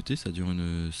commencer par écouter. Ça dure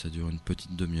une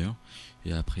petite demi-heure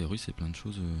et a priori c'est plein de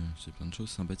choses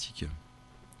sympathiques.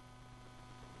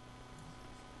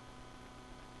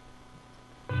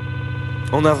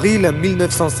 En avril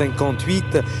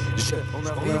 1958,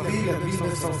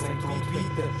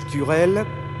 Turel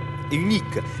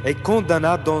unique est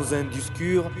condamnable dans un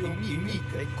discours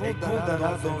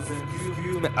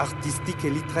artistique et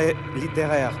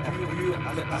littéraire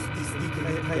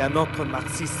et un autre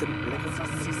marxisme.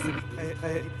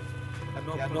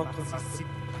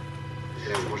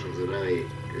 Можем забравить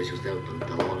весь устав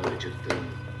панталона, вечерта,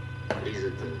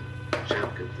 ризата,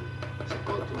 шапката,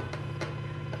 сапото.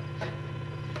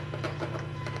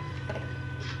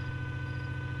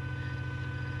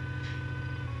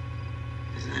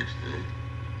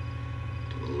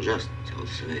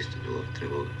 Цялото семейство било в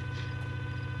тревога.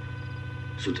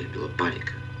 Сутрин била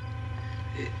паника.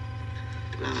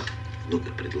 Тогава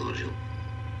внука предложил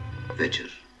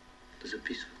вечер да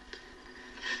записват.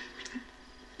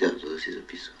 Дядото да си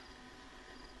записва.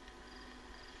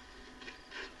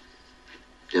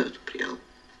 Дядото приял.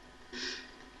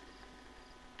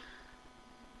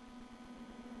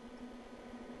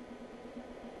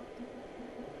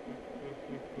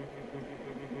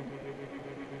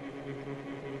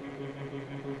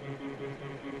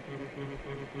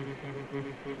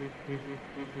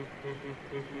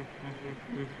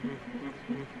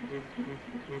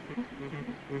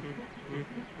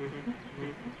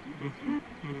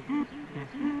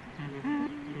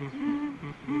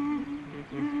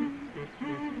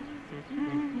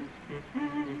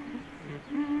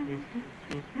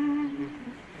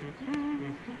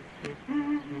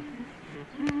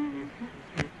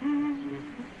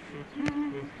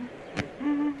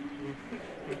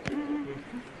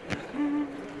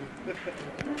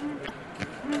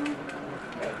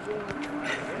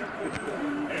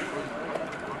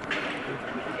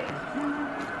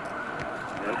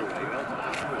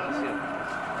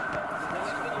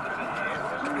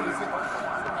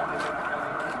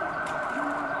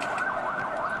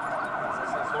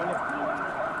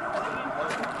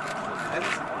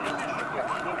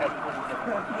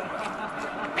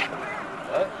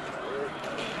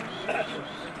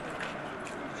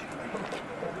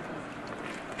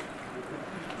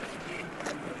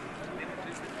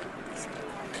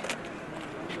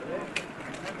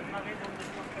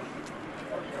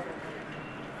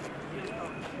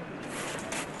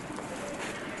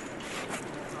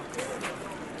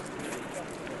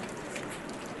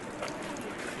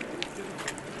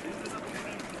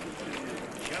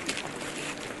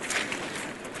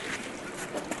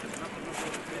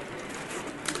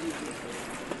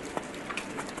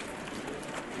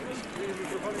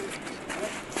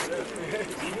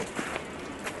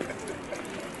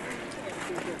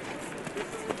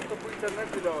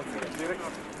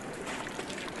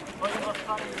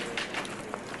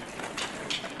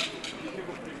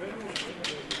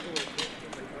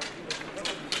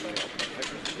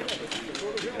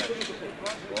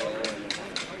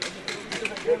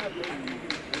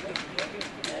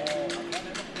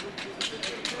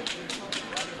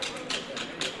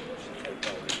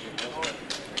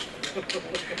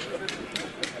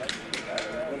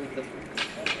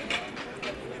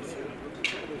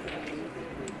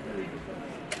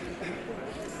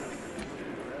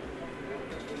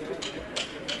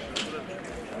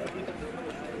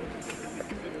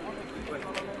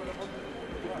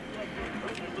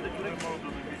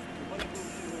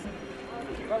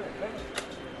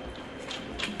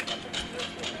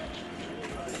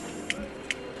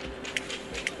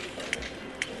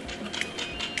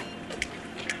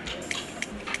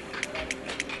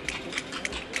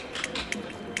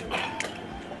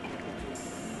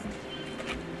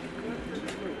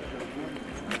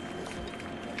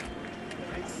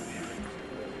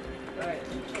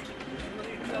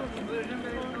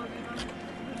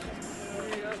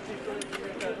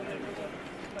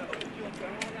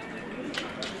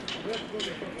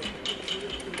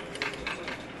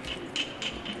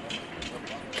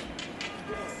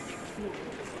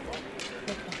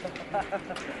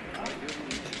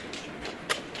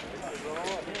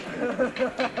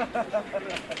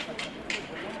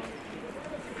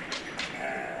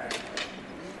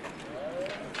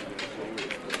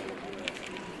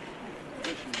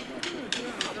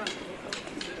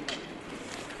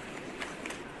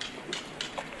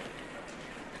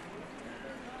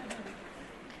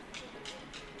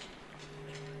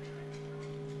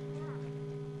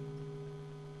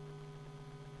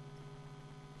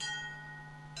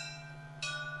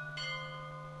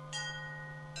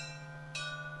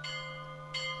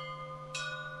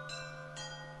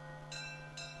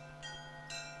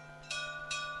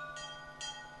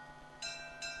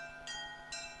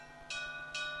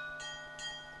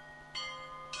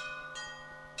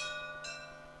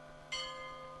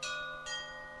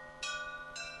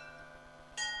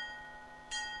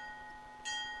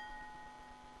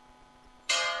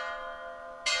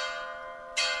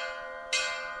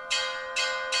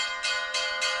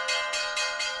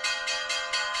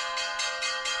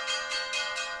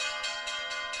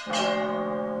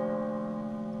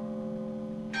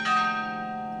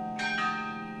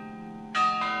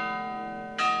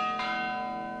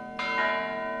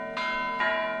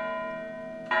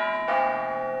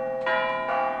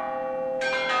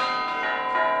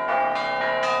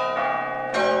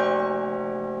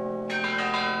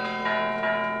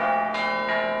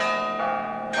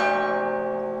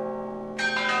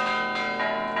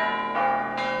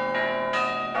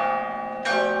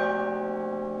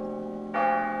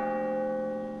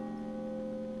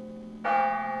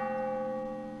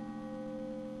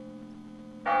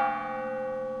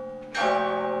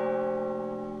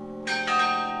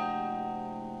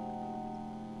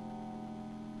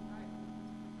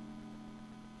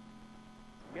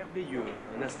 merveilleux,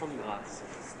 un instant de grâce.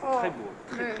 C'était Oh, très beau,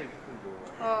 très mais- très beau.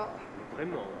 Ah,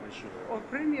 Vraiment, au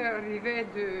premier arrivée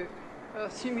de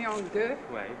Simeon II,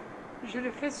 Ouais. je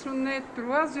le fais sonner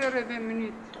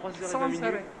 3h20 3h20 sans minutes.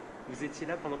 arrêt. Vous étiez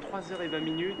là pendant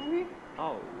 3h20 Oui.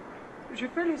 Oh. Je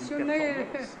peux le Une sonner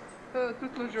performance.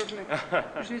 toute la journée.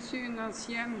 Je suis une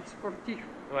ancienne sportive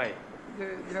Ouais.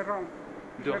 de Rome.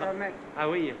 De je Ra- ramène. Ah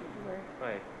oui. Ouais.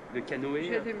 Ouais. De canoë.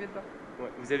 J'ai des médailles. Ouais.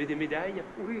 Vous avez des médailles?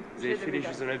 Oui, Vous j'ai avez des fait les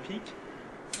médailles. Jeux Olympiques?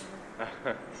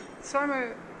 Ça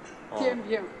me tient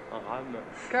bien. En rame.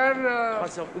 Car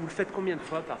 3 heures. Vous le faites combien de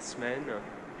fois par semaine?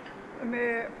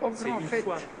 mais aux C'est grandes une fêtes.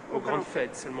 fois. Aux grandes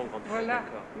fêtes, seulement aux grandes Voilà, fêtes.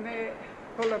 D'accord. mes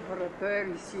collaborateurs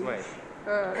ici, Ouais.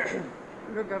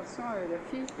 le garçon et la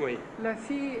fille. Oui. La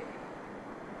fille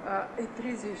est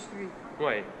très instruite.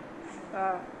 Ouais.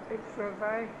 Elle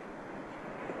travaille.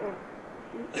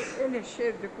 Elle est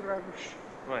chef de Croix-Rouge.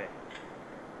 Ouais.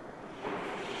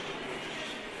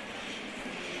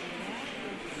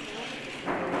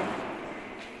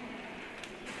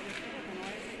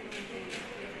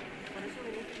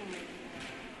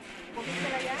 ¿Cogiste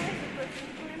la llave?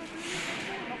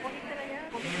 ¿No cogiste la llave?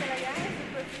 ¿Cogiste la llave?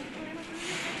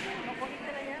 ¿No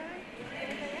cogiste la llave?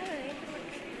 ¿Tienes la llave dentro?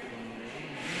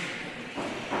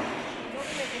 Yo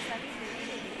desde que salí te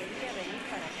dije que quería venir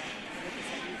para acá. Desde que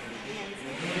salí. Y me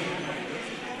decía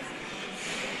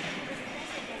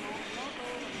que no, no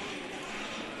todo el mundo.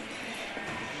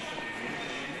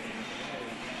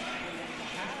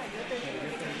 Yo te dije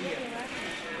que quería llevar.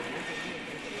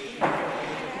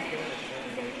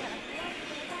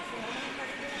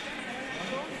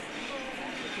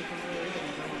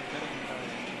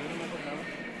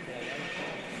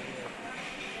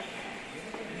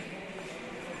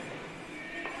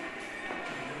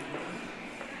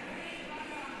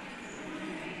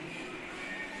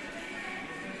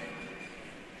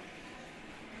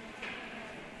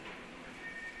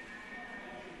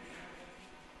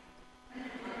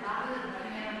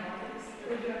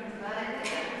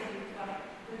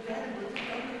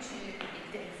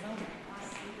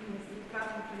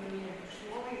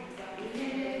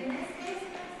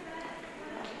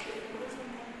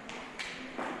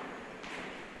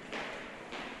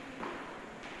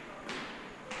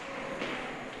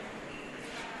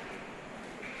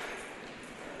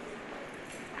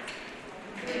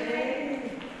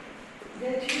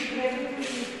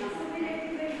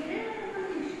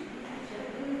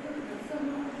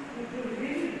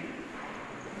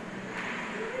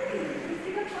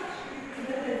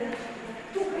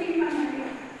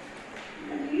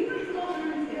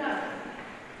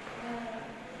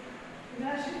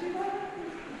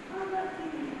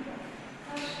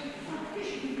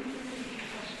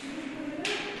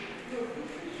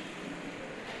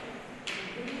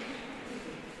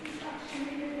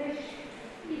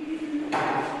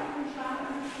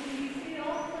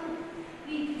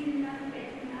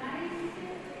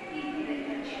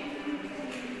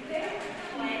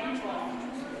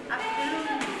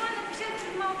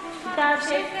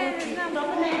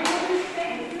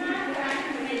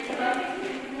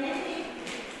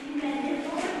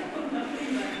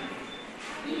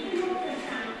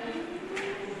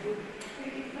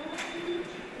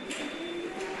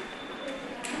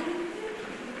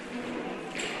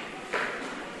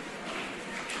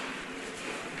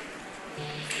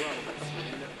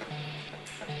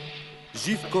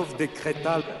 Živkov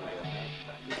décréta.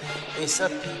 Et ça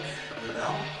pique.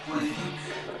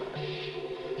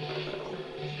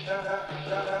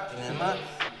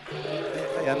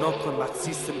 Et un autre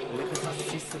marxisme, notre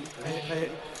marxisme,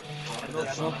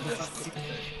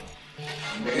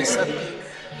 Et ça pique.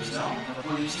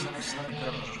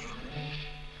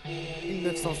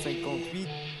 1958.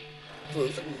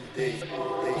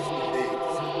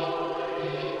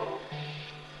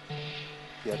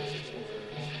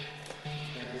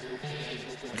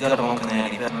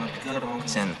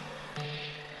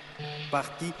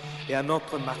 Parti et un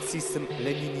autre marxisme,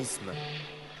 léninisme.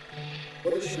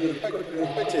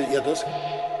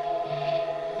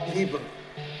 Libre.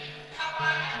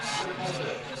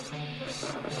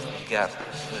 Regarde,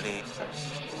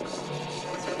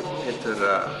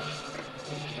 это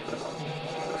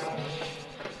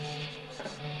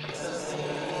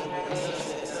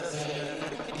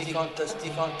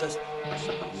Fantastique.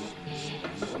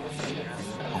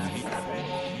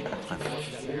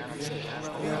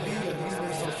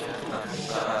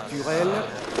 Naturel.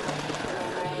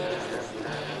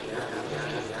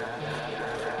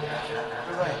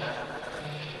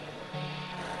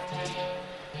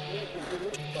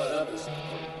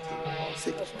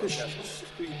 C'est quelque chose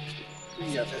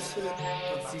qu'il y a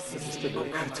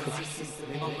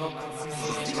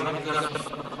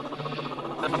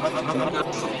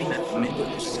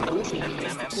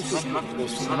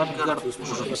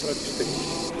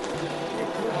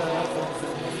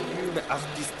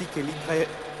artistique et littéraire.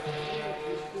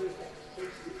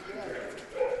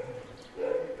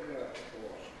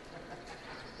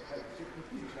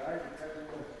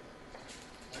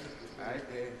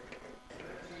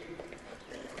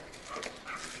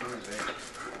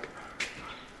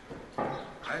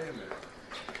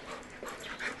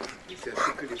 C'est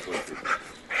assez que les pointes.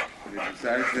 Le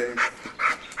visage.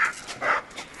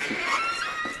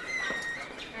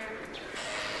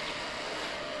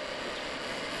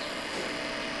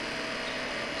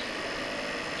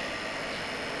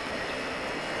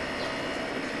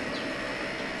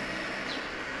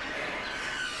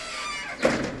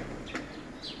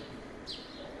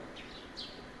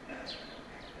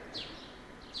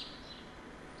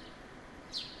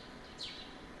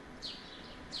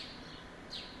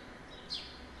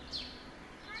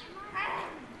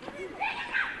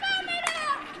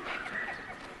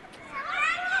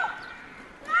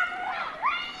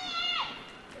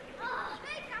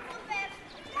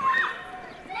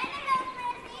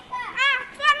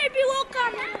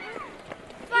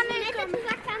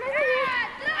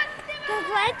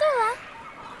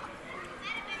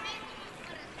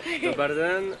 Dobar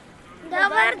dan.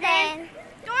 Dobar ден.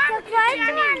 Какво е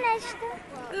това нещо?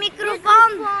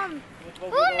 Микрофон.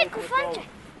 Микрофонче.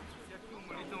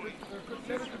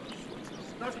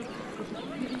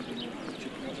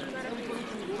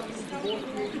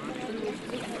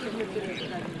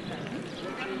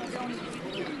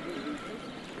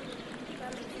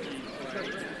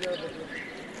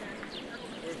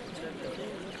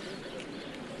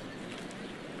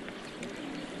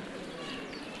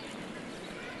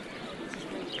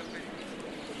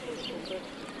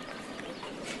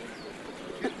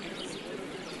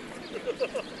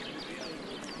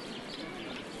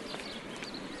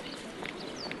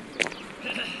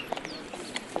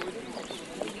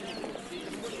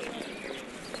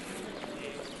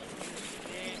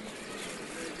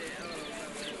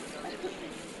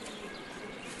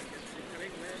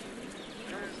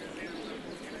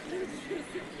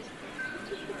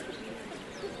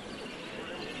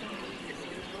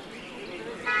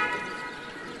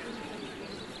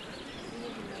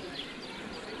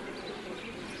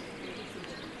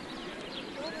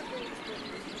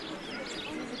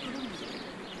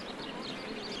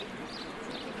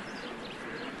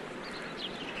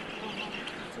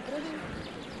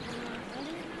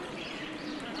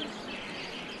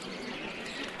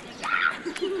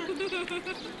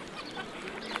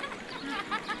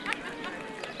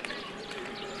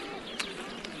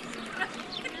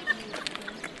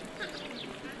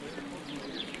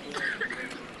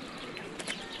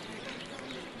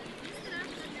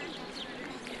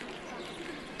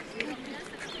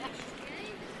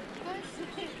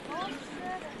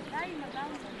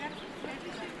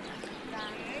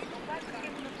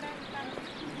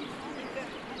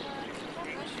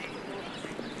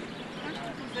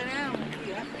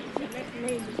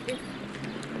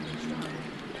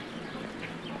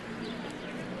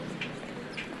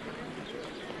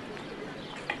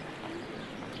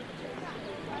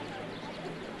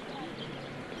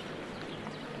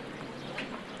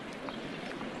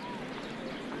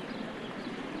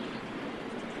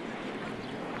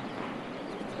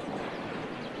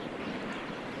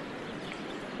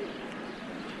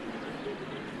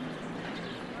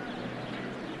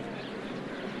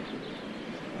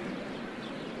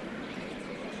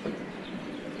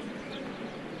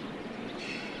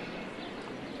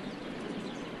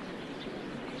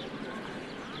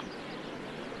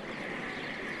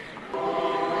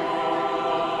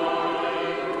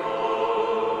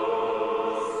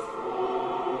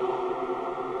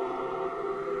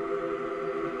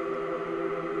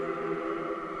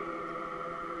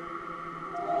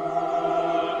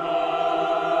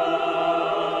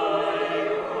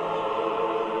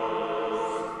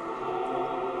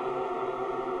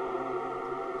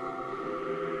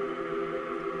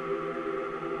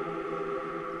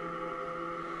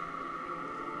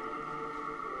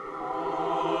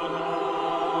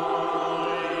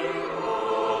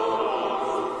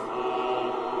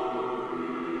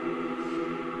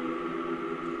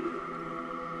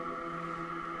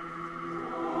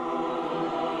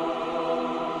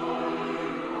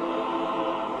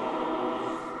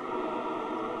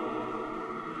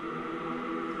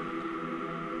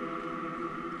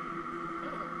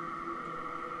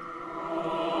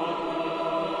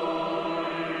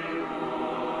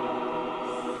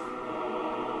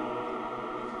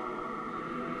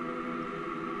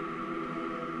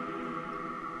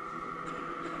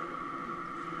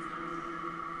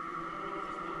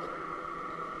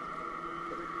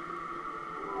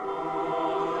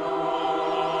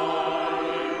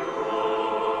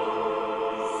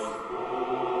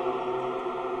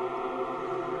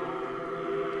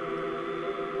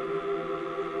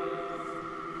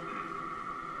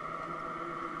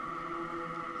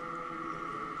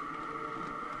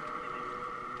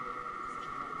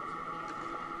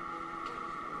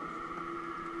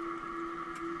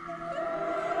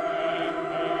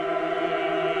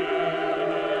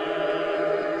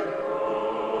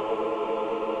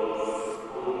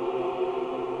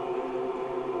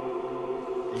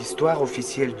 L'histoire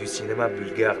officielle du cinéma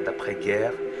bulgare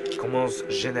d'après-guerre commence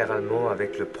généralement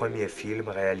avec le premier film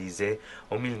réalisé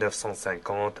en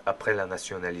 1950 après la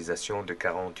nationalisation de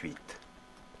 1948.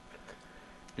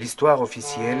 L'histoire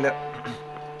officielle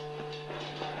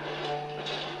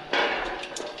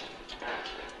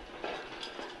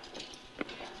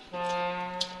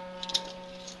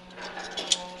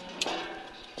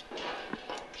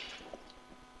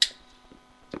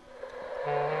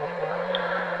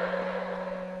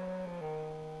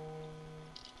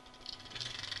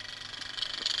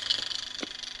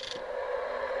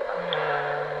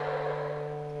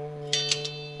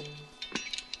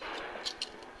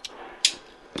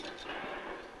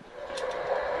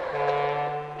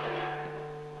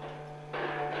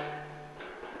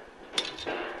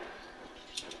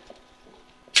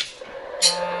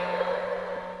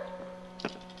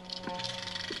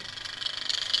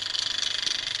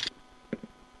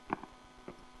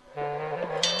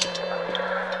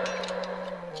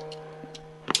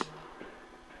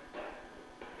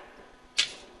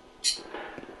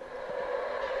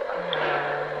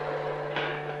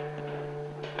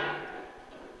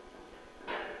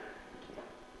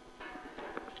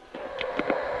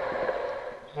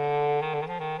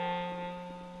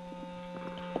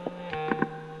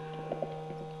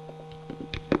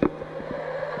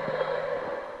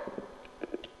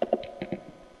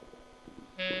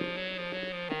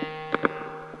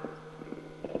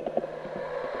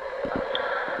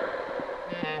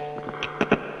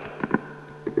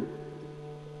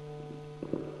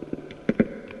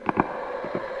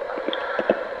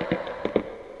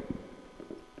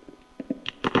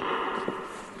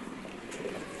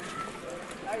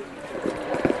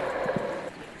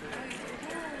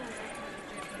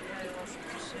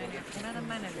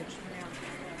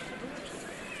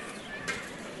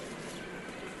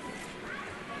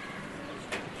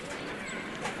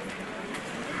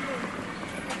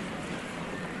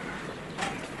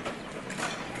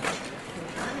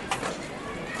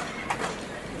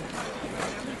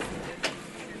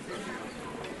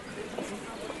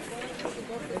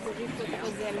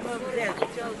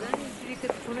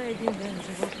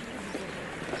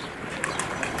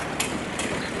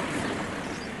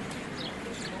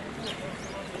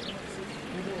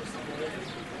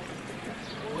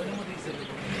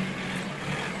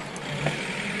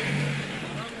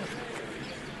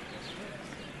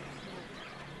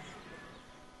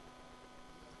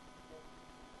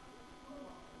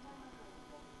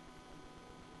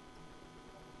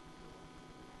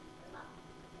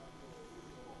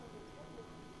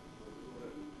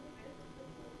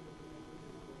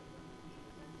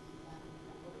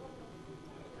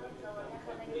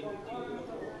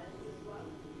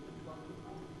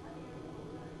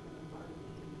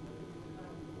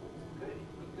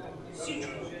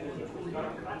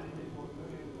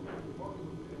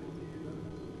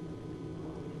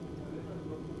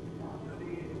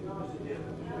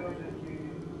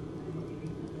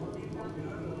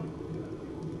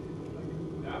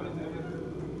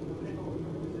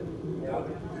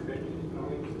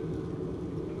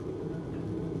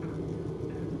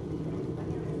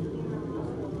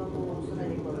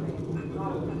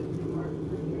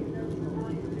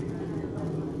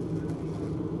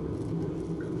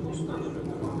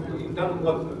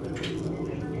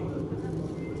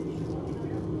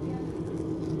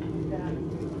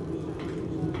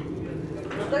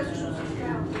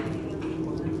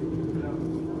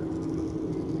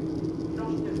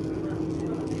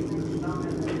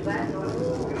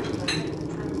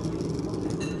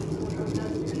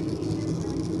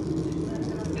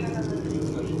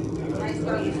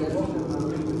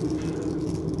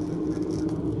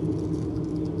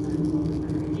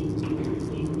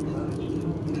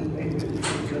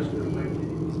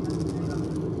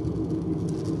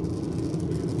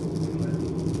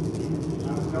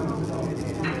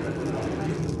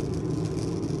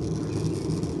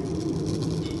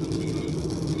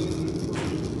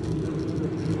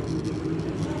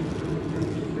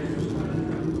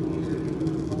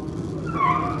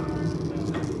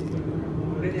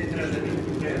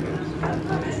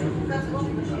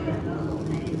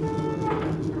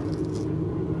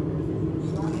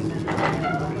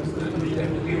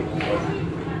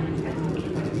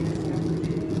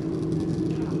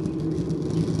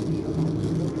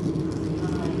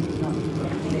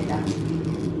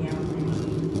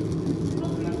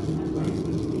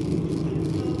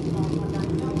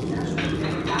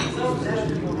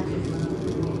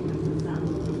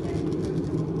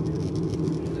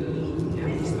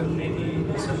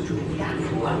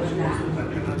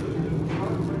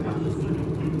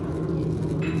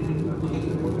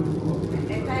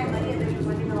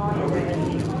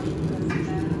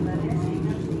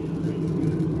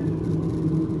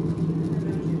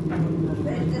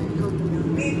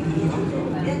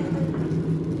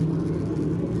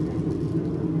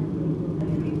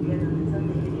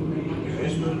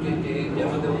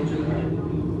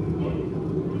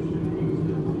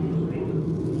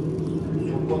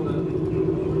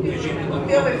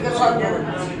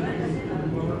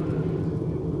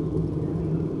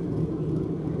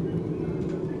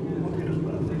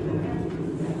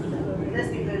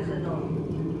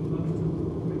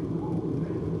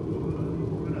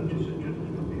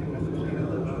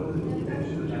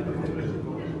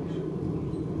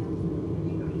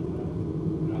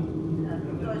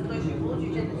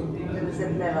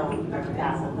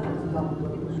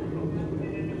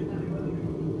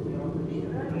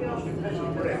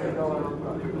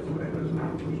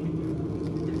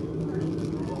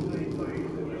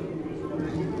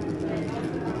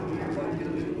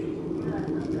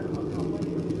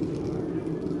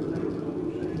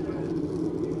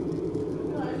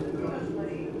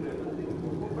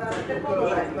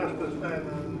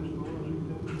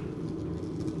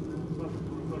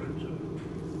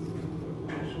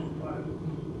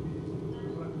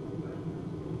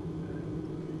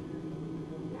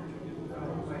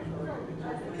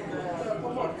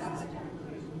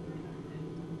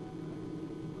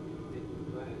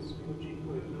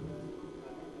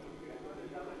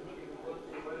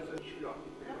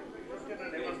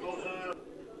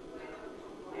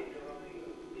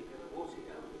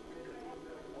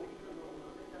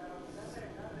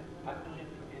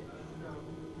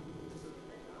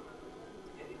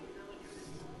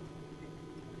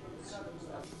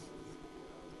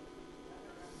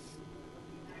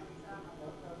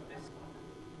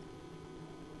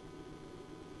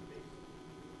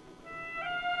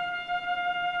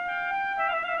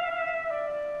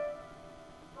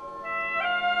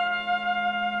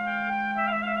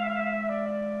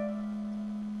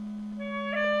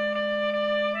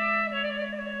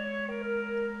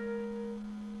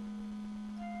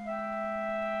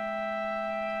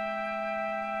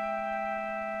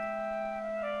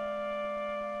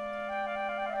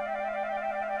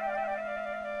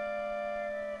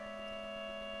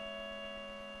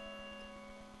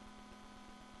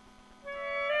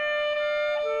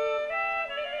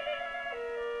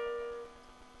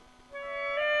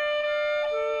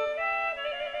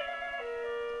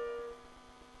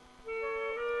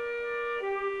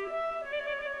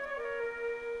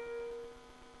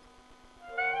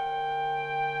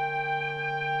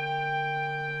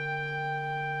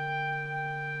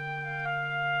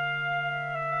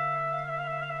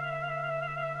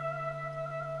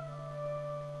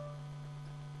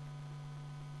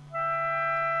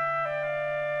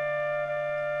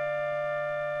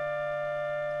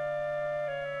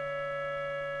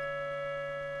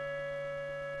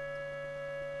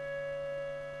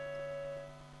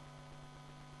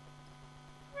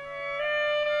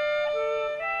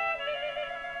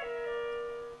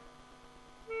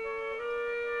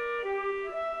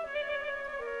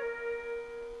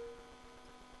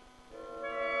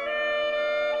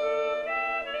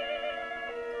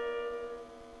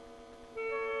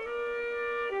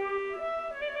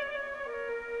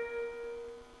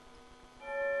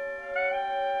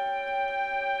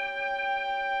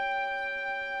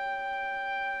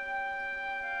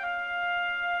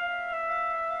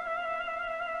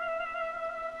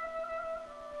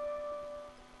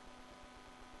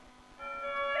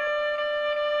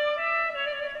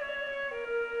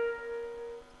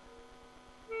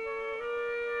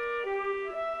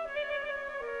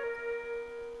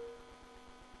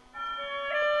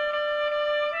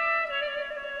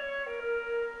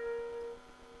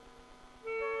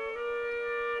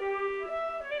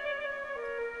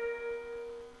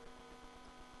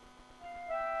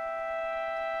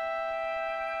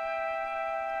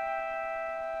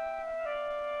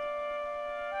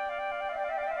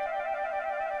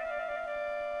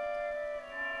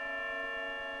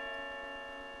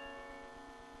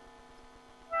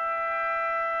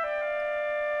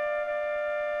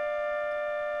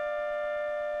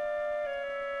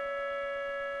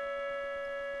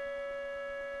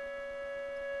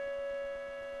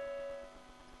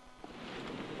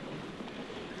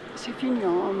C'est fini,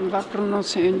 on va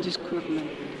prononcer un discours maintenant.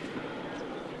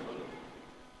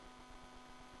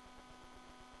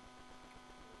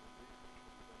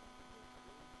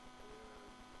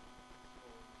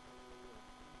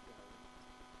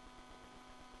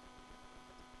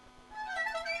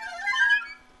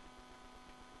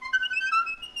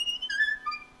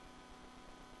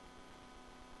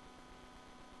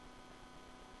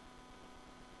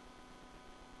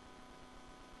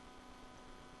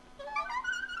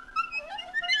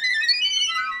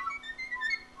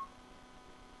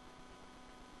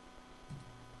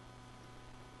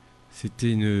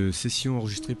 C'était une session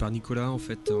enregistrée par Nicolas en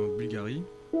fait en Bulgarie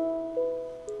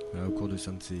au cours de de ses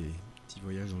petits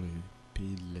voyages dans les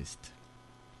pays de l'Est.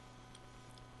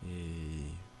 Et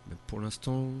pour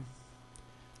l'instant,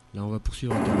 Là, on va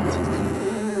poursuivre avec un titre.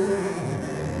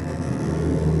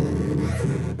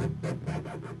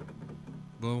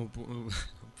 Bon, on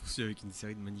poursuit avec une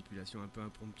série de manipulations un peu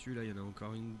impromptues. Là, il y en a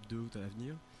encore une, deux à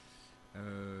venir.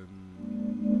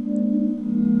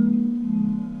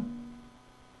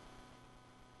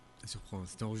 Ça surprend.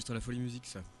 C'était enregistré à la Folie Musique,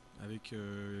 ça, avec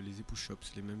les époux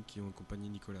Chops, les mêmes qui ont accompagné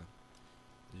Nicolas.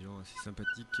 Des gens assez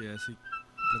sympathiques et assez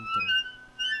plein de talent.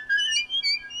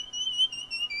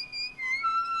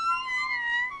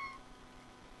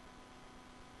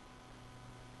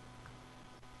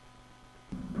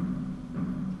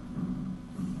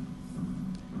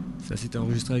 Ça c'était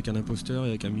enregistré avec un imposteur et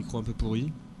avec un micro un peu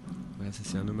pourri. Voilà, ça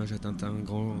c'est un hommage à Tintin,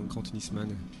 grand tennisman.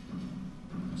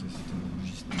 Ça c'était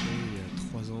enregistré il y a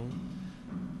 3 ans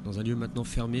dans un lieu maintenant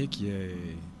fermé qui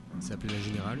s'appelait La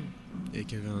Générale et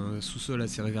qui avait un sous-sol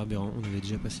assez réverbérant. On avait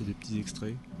déjà passé des petits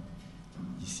extraits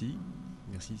ici.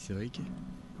 Merci Cédric.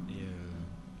 Et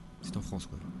c'est en France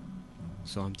quoi. On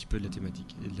sort un petit peu de la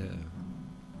thématique et de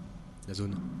la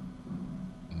zone.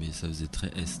 Mais ça faisait très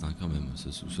est hein, quand même, ce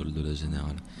sous-sol de la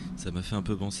Générale. Ça m'a fait un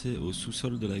peu penser au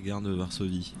sous-sol de la gare de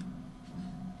Varsovie.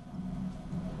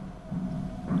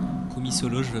 Kumi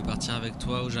Solo, je veux partir avec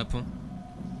toi au Japon.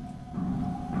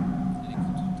 Elle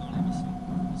écoute tout le temps l'émission.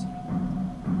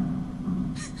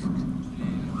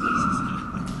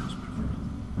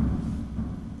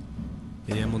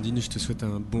 Et Amandine, je te souhaite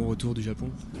un bon retour du Japon.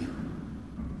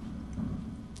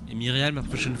 Et Myriam, la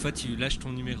prochaine fois, tu lâches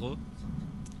ton numéro.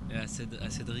 Et à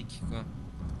Cédric, quoi.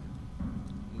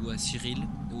 Ou à Cyril,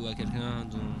 ou à quelqu'un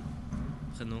dont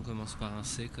le prénom commence par un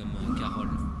C, comme Carole.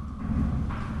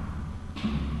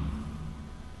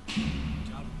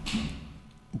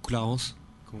 Ou Clarence,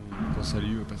 qu'on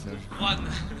salue au passage.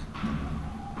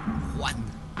 Juan.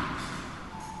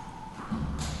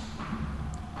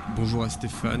 Bonjour à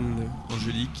Stéphane,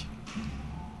 Angélique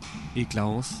et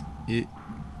Clarence et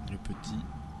le petit.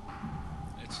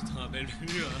 Tu te rappelles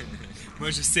plus hein. Moi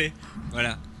je sais,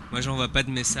 voilà. Moi j'envoie pas de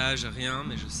message, rien,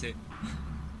 mais je sais.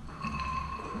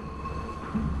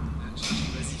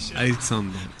 Vas-y, cherche.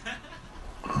 Alexandre.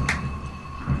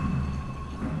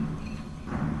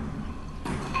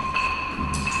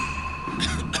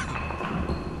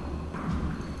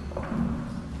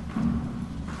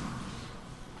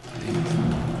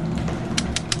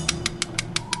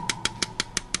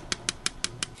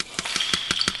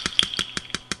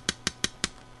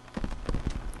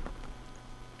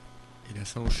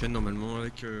 Ça enchaîne normalement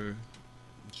avec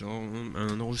genre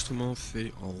un enregistrement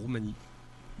fait en Roumanie,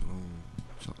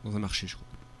 dans un marché je crois.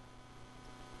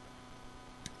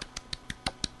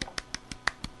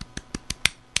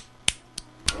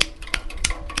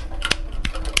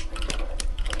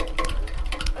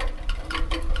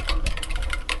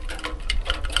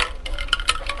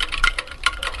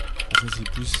 Ça c'est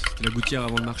plus, c'était la gouttière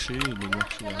avant le marché et le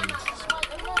marché derrière.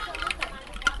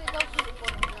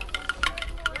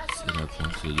 C'est la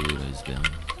pointe de l'iceberg.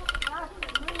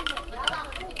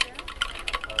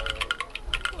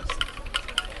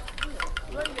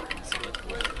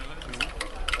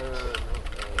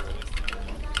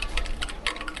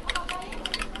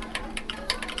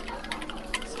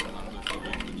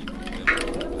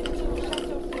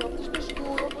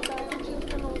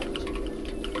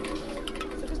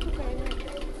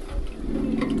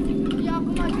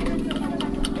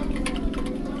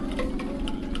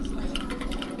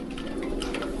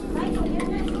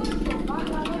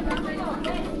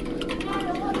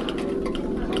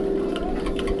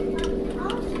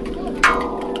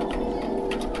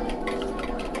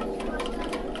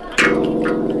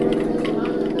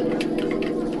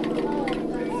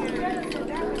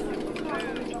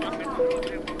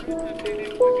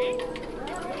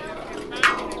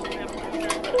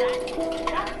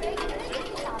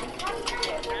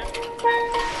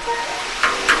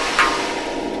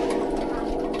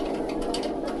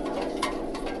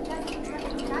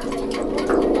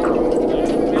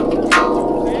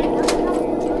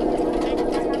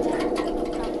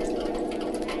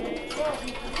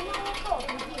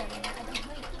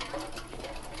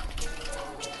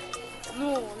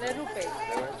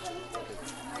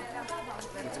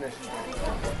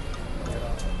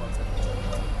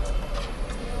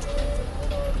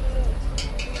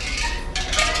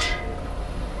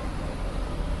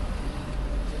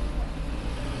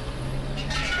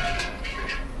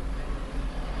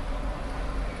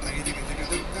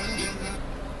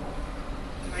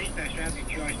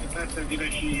 să vină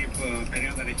și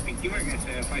perioada respectivă, ca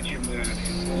să facem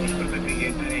o scurtă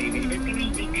prezentare a evenimentului,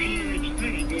 deci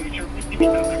citării, deci am fost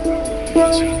invitat acolo să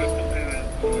facă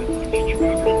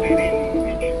ceva pe teren,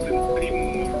 deci sunt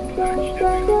primul, și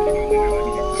de-aia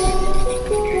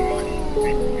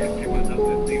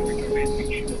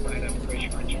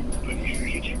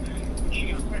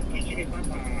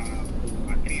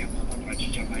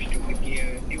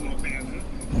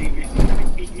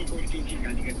științifică,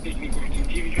 adică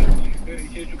tehnico-științifică, în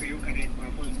sensul că eu care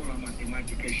am fost bun la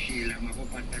matematică și l-am avut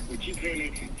partea cu cifrele,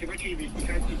 se face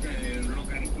investigații pe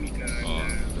logaritmică,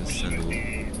 de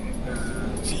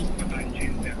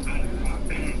cotangentă alfa,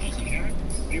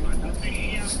 prima dată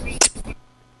și apoi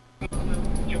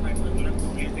ce mai mult la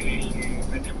cugetele și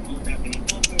vedem cum de-a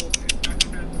venit omul, dacă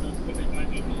mi-a spus câteva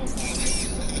din nou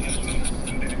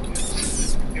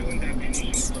de unde a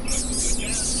venit și tot la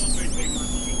Bucea, totul este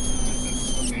masiv,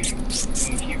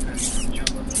 în fiecare ce a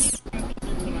văzut.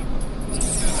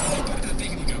 Partea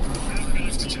tehnică,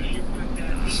 și partea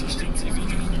științifică,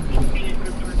 și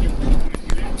structura de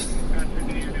concluziile, ca să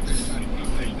ne reprezentă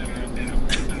de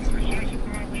raportare așa și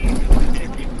probabil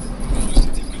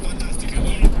științifică fantastică.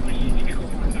 Științifică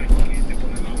fantastică este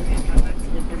până la urmă,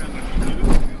 fantastică până la finalul, până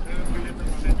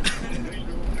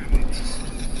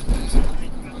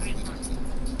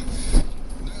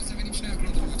la să venim și noi acolo,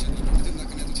 domnul Cetru, să vedem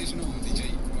dacă ne aduce și nouă un DJ,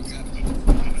 măcar,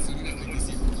 să nu ne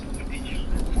plictisim.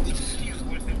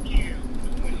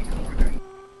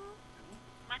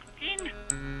 Martine,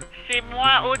 c'est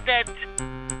moi, Odette.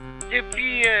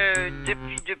 Depuis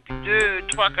 2,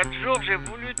 3, 4 jours, j'ai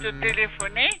voulu te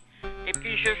téléphoner. Et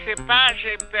puis, je sais pas,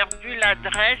 j'ai perdu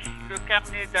l'adresse, le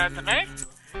carnet d'adresse.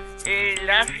 Et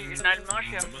là, finalement,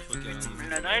 j'ai reçu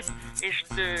l'adresse. Et je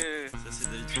te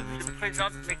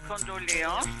présente mes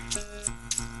condoléances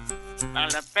par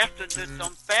la perte de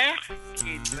ton père,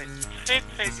 qui doit être très,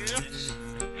 très dure.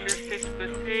 Je sais ce que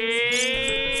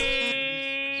c'est.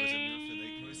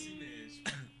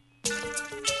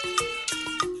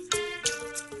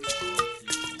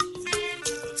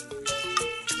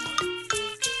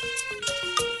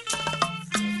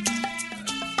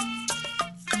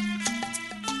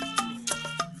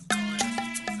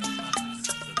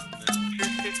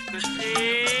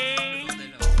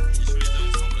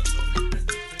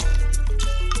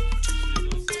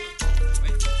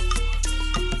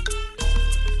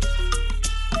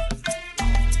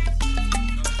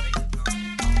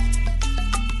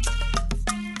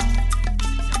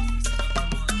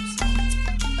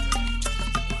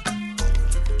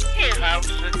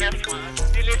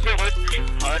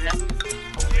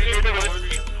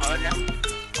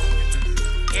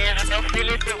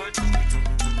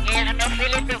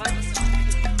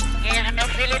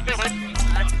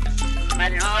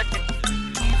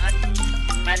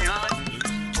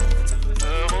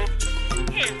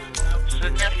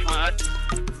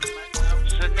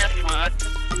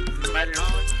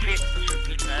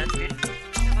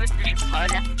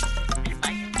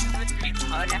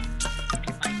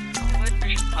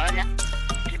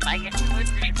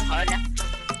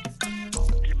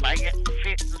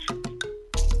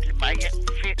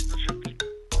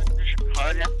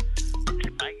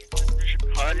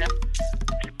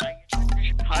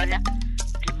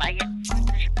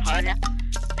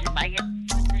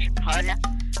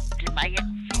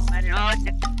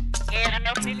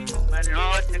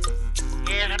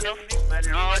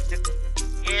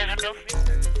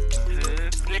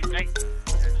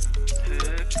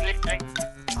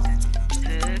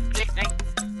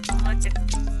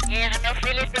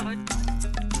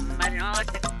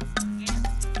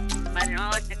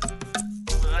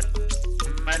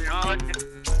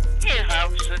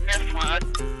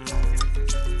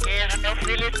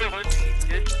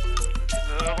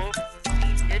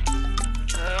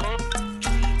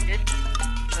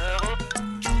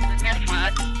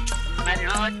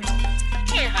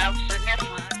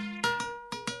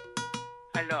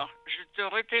 Alors, je te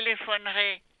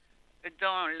retéléphonerai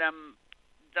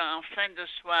en fin de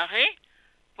soirée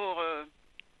pour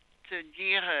te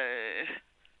dire,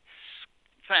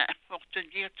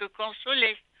 te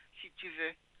consoler, si tu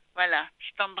veux. Voilà,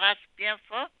 je t'embrasse bien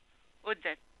fort,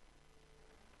 Odette.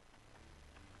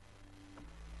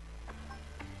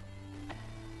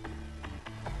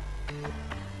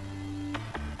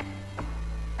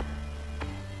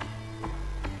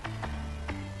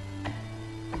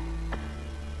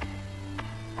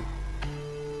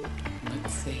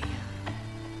 Let's see.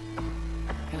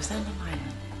 I was on an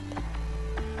island,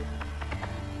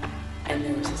 and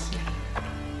there was a snake,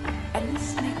 and the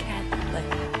snake had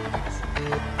legs,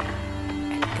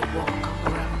 and it could walk all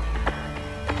around the island.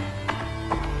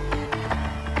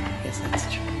 Yes, that's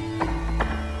true.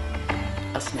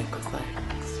 A snake with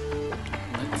legs.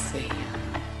 Let's see.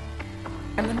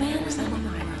 And the man was on an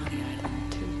island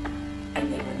too, and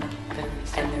they were not very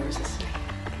small. And there was a snake,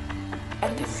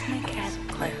 and the snake had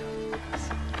legs,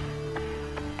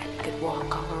 and he could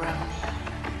walk all around the island.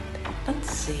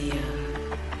 Let's see.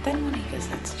 Then when he guess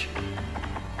that's true.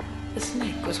 The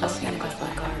snake was walking about the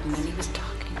garden, and he was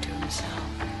talking to himself.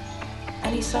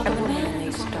 And he saw the man, and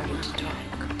they started to talk.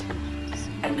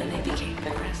 And then they became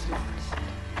friends.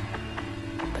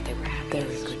 But they were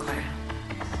very good friends.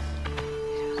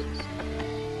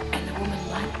 And the woman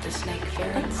liked the snake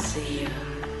very much.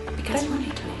 Because when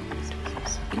he told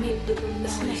he made little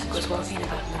noises. The snake was walking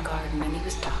about in the garden and he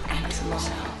was talking and his long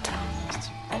tongue.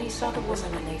 And he saw the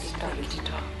woman and they started to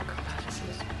talk about his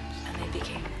husband. And they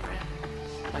became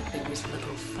friends. Like there was a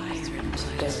little fire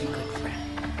inside. Very good friend.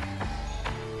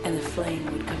 And the flame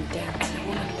would come dancing. And the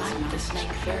woman liked the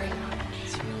snake very much.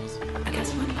 Because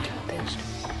when he told this,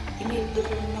 he made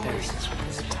little noises with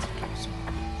his tongue.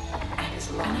 And his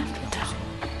long tongue.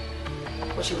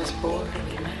 Well, she was bored of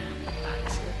the man.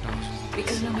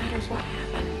 Because no matter what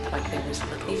happened, like there was a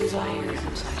little he was always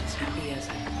inside as happy as a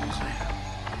cloud.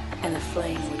 And the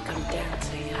flame would come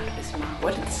dancing out of his mouth.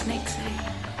 What did the snake say?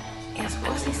 Yes,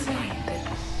 what was he saying? That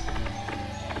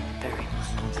very much.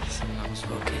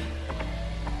 Okay.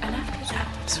 And after that,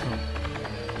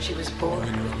 she was bored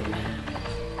with the man.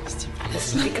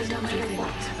 Because no matter what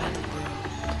about the world,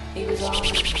 he was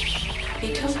always.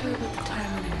 He told her about the time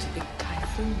when there was a big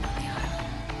typhoon on the island.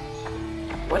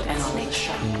 What and all the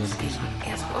sharks came up.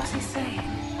 Yes, what was he saying?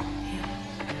 Yeah.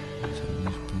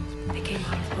 They came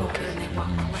out of the water and they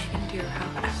walked right into your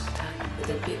house with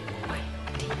a big white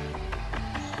teeth.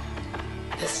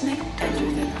 The snake told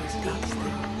her that it was these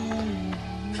things.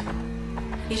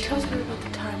 He told her about the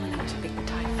time when there was a big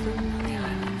typhoon on the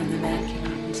island. And the man came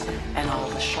up and said, and all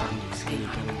the sharks came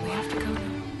up. We have to go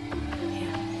now.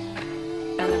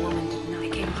 Yeah. And the woman didn't know. They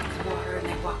came out of the water and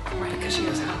they walked right because she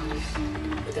was out.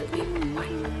 With a big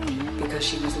white teeth because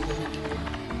she was a woman.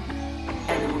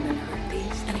 And the woman heard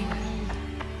these anyway.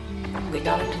 We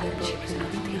got into their boat, she was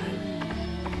off the island.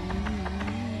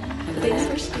 And they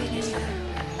never stayed in there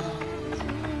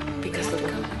because the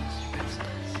ghosts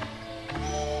restless.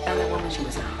 And the woman, she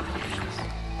was a hot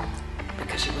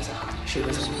because she was a hot. She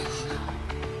was a woman.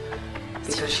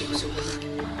 Because she was a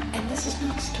woman. And this is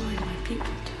not a story my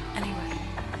people tell. Anyway,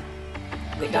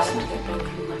 we got into their boat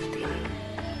and left the island.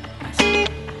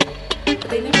 But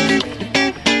they never stayed in there.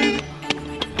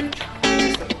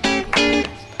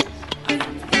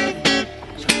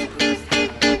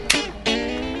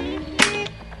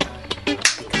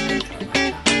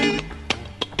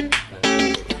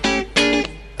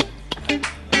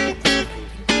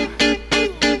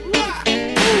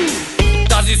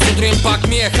 Тази сутрин пак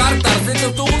ми е хард. Търсете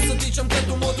автобуса, тичам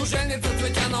като младоженец.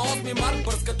 Цветя на 8 март,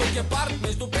 бърз като гепард.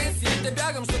 Между пенсиите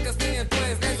бягам, закъснението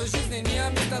е излезе жизнения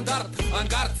ми стандарт.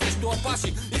 Ангард срещу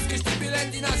апаши, искащи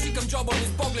билети наши. Към джоба ми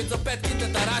с поглед за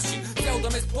петките тараши. Цел да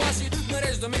ме сплаши,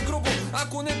 нарежда ми грубо.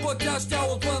 Ако не платя,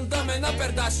 щял отвън да ме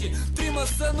напердаши. 3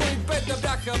 са, но и 5 да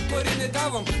бяха, пари не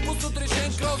давам. По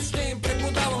сутрешен крос ще им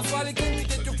преподавам. Свали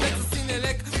кънтите тюфлек за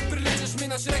синелек. Приличаш ми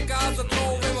на Шрека, аз за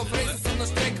тролове в рейса съм на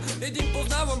штрек. Един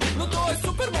познавам, но той е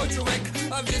супер мой човек.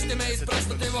 А вие ще ме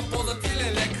изпращате в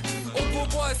по-затилен лек. От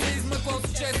двубоя се измъквам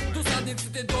с чест.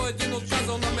 Досадниците до един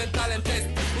отказал на ментален тест.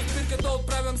 От спирката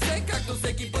отправям се, както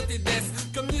всеки път и днес.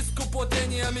 Към ниско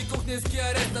платения ми кухненски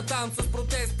арест. А там с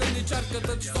протест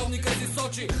тъмничарката часовника си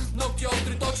сочи. Ногти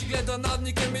остри точи, гледа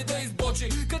надника ми да избочи.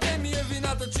 Къде ми е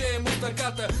вината, че е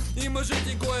мустаката? И мъжът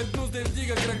ти го е в гнузден,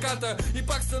 вдига краката. И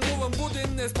пак сънувам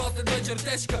буден, не спал след вечер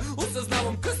тежка.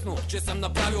 Осъзнавам късно, че съм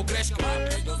направил грешка.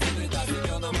 Пак ли до сутринта си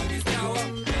бил на магистрала?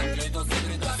 Пак ли до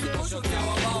сутринта си пушил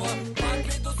цяла бала? Пак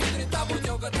ли до сутринта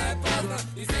бутилката е празна?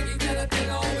 И всеки гледа те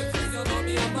на обед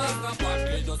физиономия мазна. Пак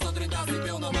ли до сутринта си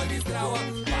бил на магистрала?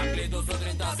 Пак ли до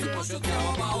сутринта си пушил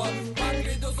цяла бала? Пак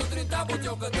ли до сутринта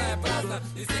бутилката е празна?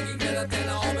 И всеки гледа те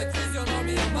на обед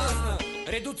физиономия мазна.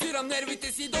 Редуцирам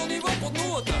нервите си до ниво под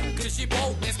нулата. Греши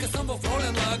бол, днеска съм в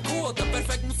роля на акулата.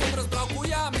 Перфектно съм разбрал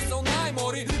коя мисъл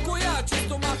най-мори. Коя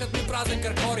често махат ми празен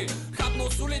каркори.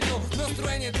 Хапно солидно,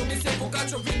 настроението ми се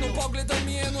покачва видно. Погледа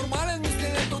ми е нормален,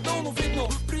 мисленето долно видно.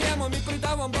 Приемам и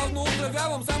предавам, бавно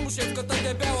оздравявам. Само шефката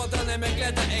дебела да не ме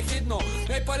гледа е хидно.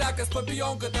 Ей паляка с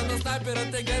папионката, на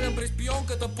снайпера те гледам през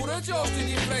пионката. Поръча още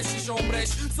един фреш и ще умреш.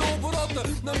 За оборота,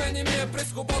 на мене ми е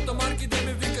през хобота. Марки да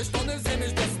ми викаш, що не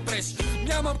вземеш да спреш.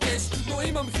 Нямам кеш, но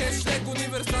имам хеш. Лек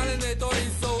универсален е той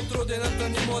за отрудената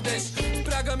ни младеж.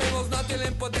 Спрягаме в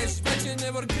знателен падеж. Вече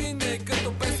не въргрине,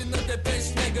 като песен на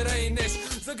депеш. Негъра и неш.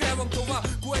 Загрявам това,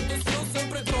 което сил съм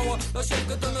пред рола. А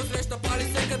шефката насреща пали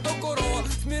се като корола.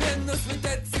 Смирен на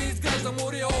светец си изграждам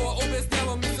ореола.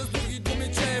 Обяснявам ми с други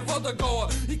думи, че е вода гола.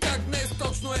 И как днес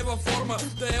точно е във форма.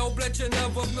 Да е облечена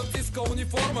в нацистка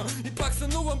униформа. И пак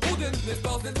сънувам буден, не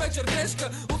спал след вечер грешка.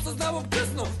 Осъзнавам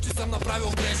късно, че съм направил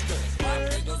грешка.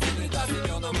 Пак ли до сутринта си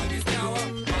бил на магистрала?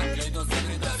 Пак ли до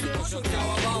сутринта си пушил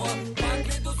цяла бала? Пак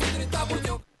ли до сутринта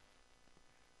бутил?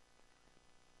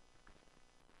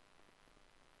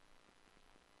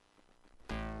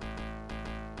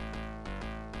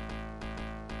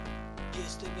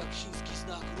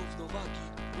 znak równowagi.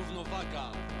 Równowaga,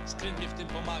 skręt mnie w tym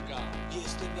pomaga.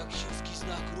 Jestem jak chiński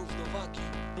znak równowagi.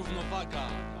 Równowaga,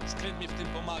 skręt mnie w tym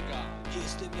pomaga.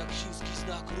 Jestem jak chiński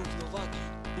znak równowagi.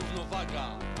 Równowaga,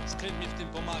 skręt mnie w tym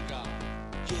pomaga.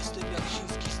 Jestem jak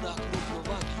chiński znak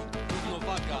równowagi.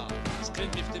 Równowaga,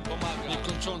 skręt mnie w tym pomaga.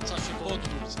 Niekończąca się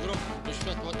podróż z mroku do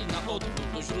światła i na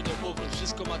odwrót, do źródeł powrót,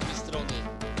 wszystko ma dwie strony.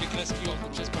 Piekleski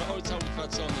odwrót, przez praojca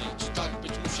utracony. Czy tak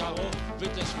być musiało? Wy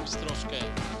też mów troszkę.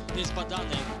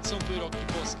 Niezbadane są wyroki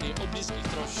boskie, o bliskich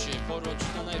troszcz się, bo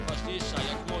rodzina najważniejsza,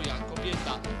 jak moja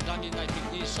kobieta, dla mnie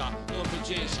najpiękniejsza. Nowy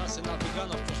dzień, szansę na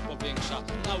wygraną wciąż powiększa.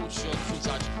 Naucz się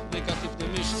odrzucać negatywne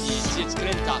myśli, zjedz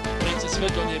kręta, ręce swe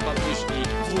do nieba wyślij.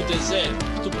 WDZ,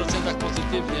 w 100%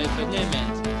 pozytywny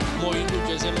ewenement. Moi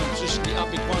ludzie ze mną przyszli,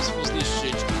 aby kłamstwo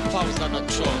zniszczyć, fałsz zadać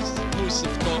cios. Mój syn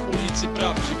to ulicy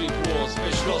prawdziwy głos.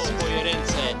 Weź los w swoje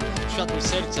ręce, światło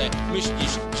serce.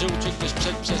 Myślisz, że uciekniesz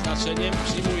przed przeznaczeniem?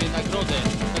 Przyjmuję nagrodę,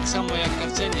 tak samo jak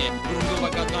karcenie.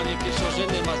 Równowaga dla mnie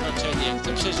pierwszorzędne ma znaczenie.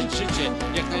 Chcę przeżyć życie,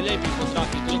 jak najlepiej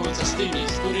potrafię. Do końca z tymi,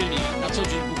 z którymi na co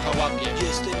dzień bucha łapię.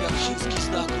 Jestem jak chiński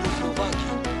znak równowagi.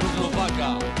 Równowaga,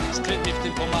 skręt mnie w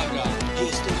tym pomaga.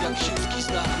 Jestem jak chiński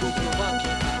znak równowagi.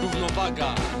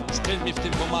 Równowaga, skręt mnie w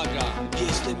tym pomaga.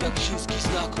 Jestem jak chiński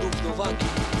znak równowagi.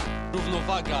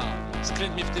 Równowaga,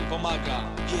 skręt mnie w tym pomaga.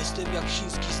 Jestem jak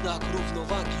chiński znak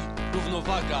równowagi.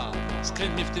 Równowaga,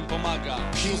 skręt mnie w tym pomaga.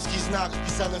 Chiński znak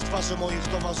wpisany w twarze moich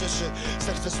towarzyszy.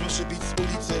 Serce słyszy bić z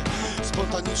ulicy.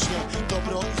 Spontanicznie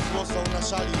dobro i zło są na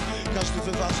szali. Każdy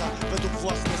wyważa według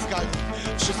własnej skali.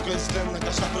 Wszystko jest względne,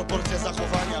 każda proporcja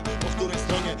zachowania. Po której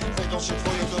stronie znajdą się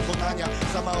twoje dokonania.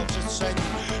 Za mało przestrzeni,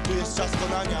 tu jest czas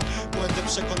konania. Błędy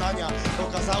przekonania,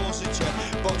 okazało życie.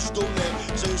 Bądź dumny,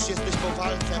 że już jesteś po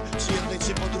walce. Czy jednej,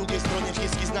 czy po drugiej stronie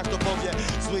chiński znak to powie: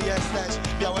 zły jesteś,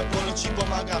 białe pole ci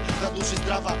pomaga. Dla duszy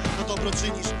zdrowa, to dobro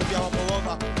czynisz, to biała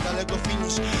połowa, daleko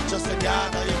finisz. Czasem ja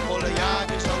daję pole, ja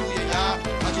nie żałuję ja.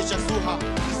 A dzieciak słucha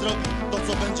i zrobi to,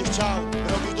 co będzie chciał.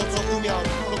 Robił to, co umiał,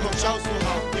 kogo chciał,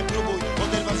 słuchał. Nie próbuj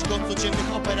oderwać go od codziennych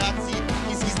operacji.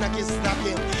 Chiński znak jest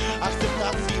znakiem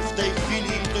akceptacji. W tej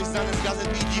chwili ktoś znany z gazet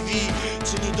BDV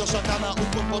czyni do szatana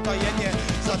ukłon potajemnie,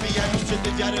 zabijając cię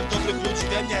tę wiarę w dobrych ludzi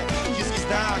we mnie. Chiński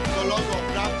znak to logo,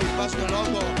 prawdy, ważne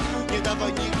logo. Nie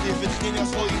dawaj nigdy wytchnienia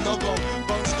swoim nogom.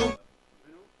 Bądź dumny.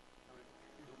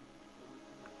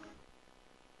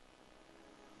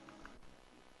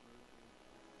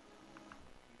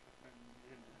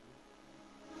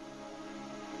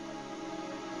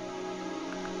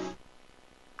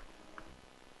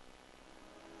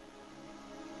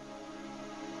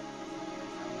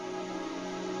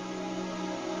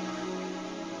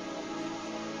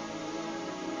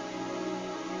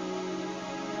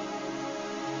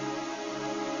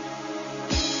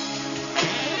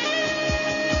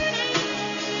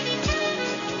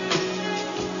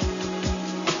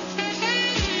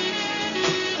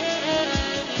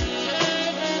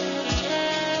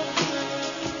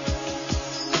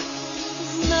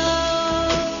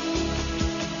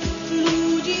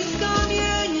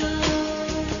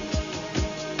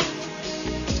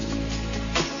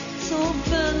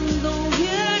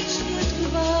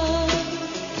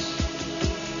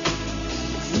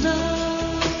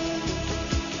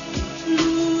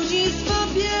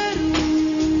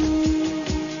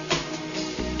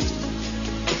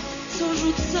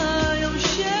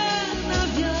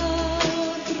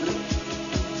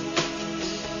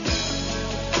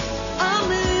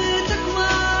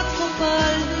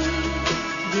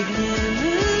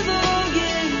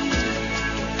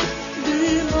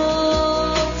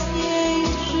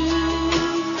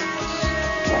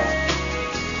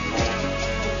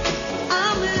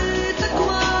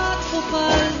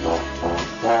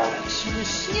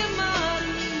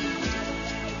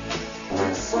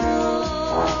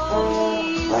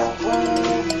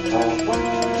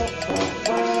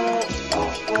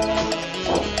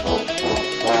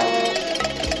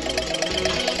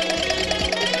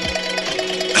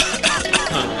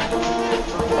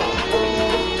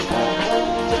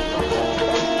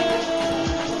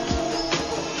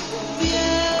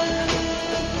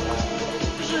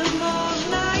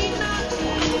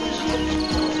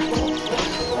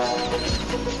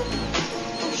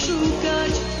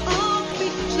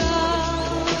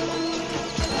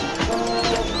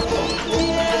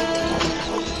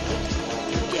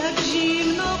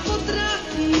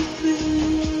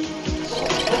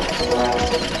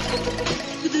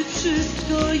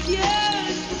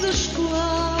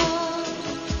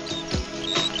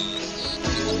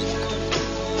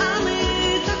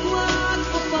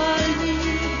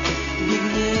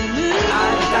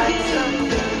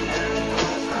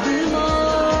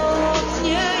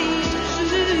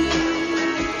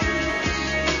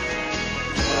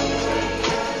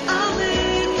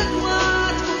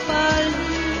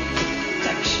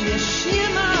 wiesz, nie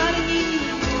marni.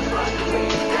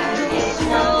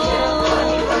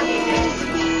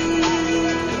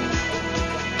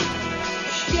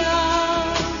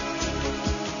 Świat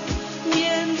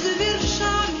między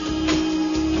wierszami,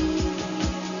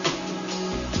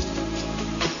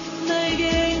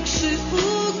 największy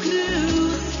ukrył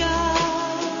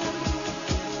skarb.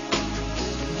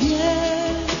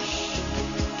 Wiesz,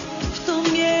 w to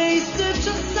miejsce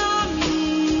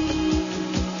czasami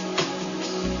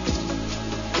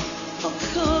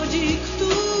odchodzi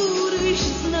któryś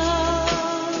z nas.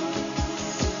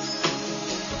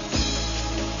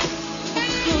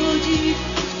 Odchodzi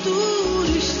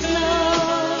któryś z nas.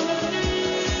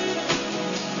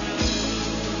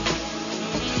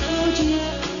 Odchodzi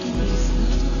któryś z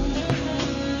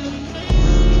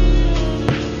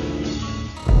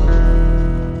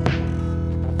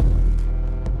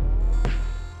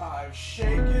I've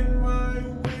shaken my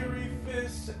weary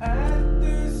fist at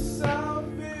this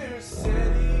severe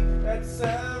city, at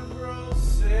several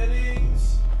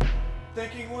sittings,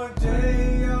 thinking one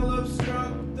day I'll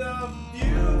obstruct the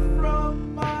view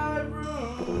from my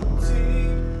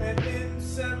routine and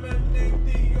inseminate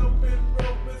the open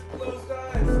road with closed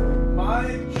eyes. My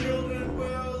children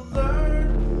will learn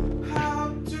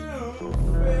how to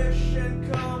fish and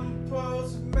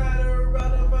compose matter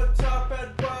out of a top hat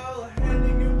while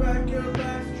handing you back your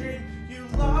last dream you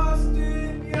lost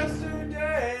in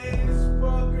yesterday's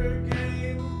poker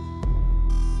game.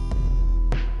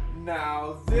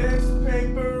 Now this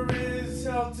paper is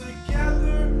held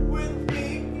together with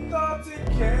ink, thoughts, and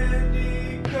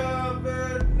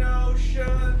candy-covered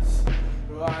notions.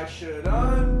 I should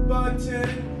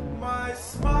unbutton my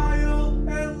smile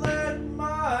and let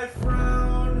my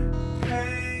frown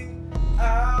hang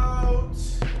out.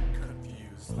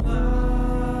 Confused line.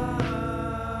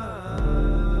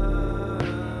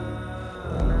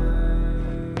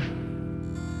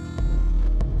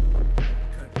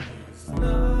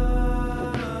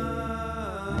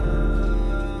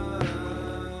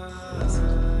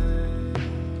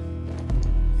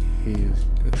 Confused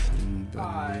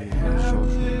I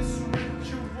have this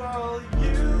ritual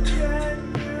you can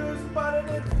use, but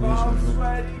it involves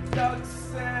sweaty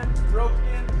ducks and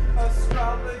broken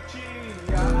astrology.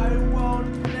 I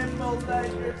won't nibble at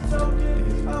your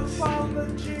token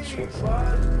apology,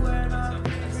 but plan on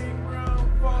leaving room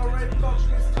for a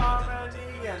focused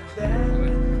harmony, and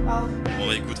then I'll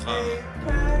make a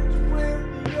pact with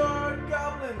your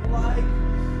goblin-like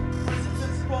to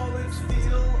pull and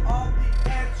steal all the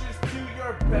answers to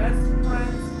your best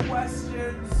friend's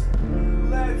questions.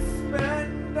 Let's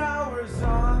spend hours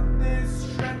on this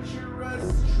treacherous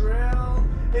trail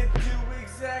and do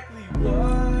exactly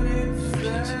what it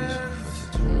says.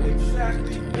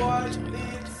 Exactly what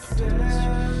it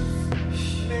says.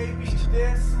 Maybe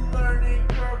this learning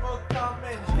curve will come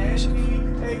and hand me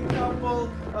a couple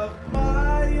of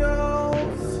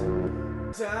miles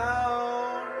down.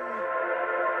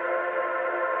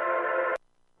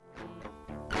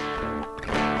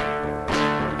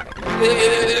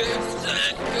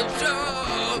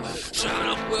 Ya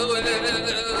no puedo ver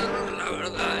la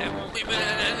verdad en mi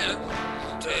mente.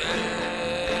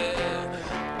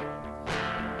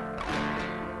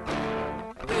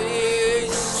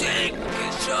 Dicen que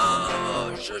yo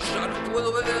ya no puedo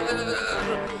ver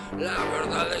la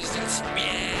verdad desde el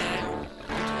simiente.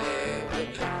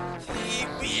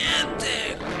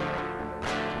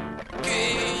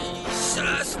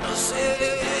 Quizás no sé,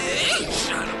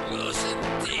 ya no puedo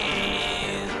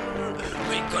sentir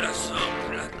mi corazón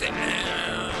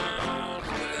platear.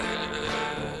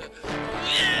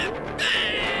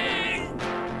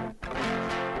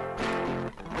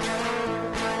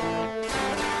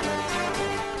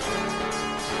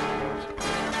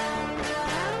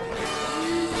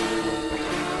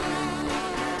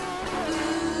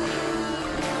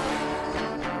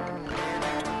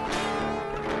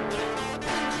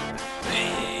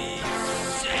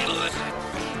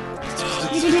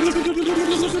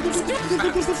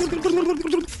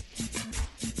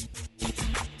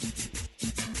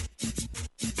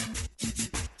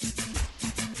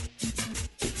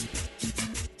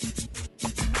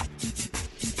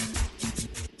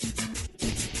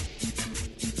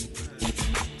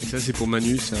 Ça c'est pour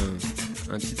Manu, c'est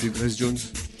un titre de Grace Jones.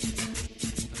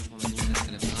 Pour Manu parce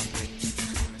qu'elle a pas rappelé.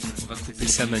 On va couper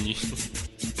ça Manu.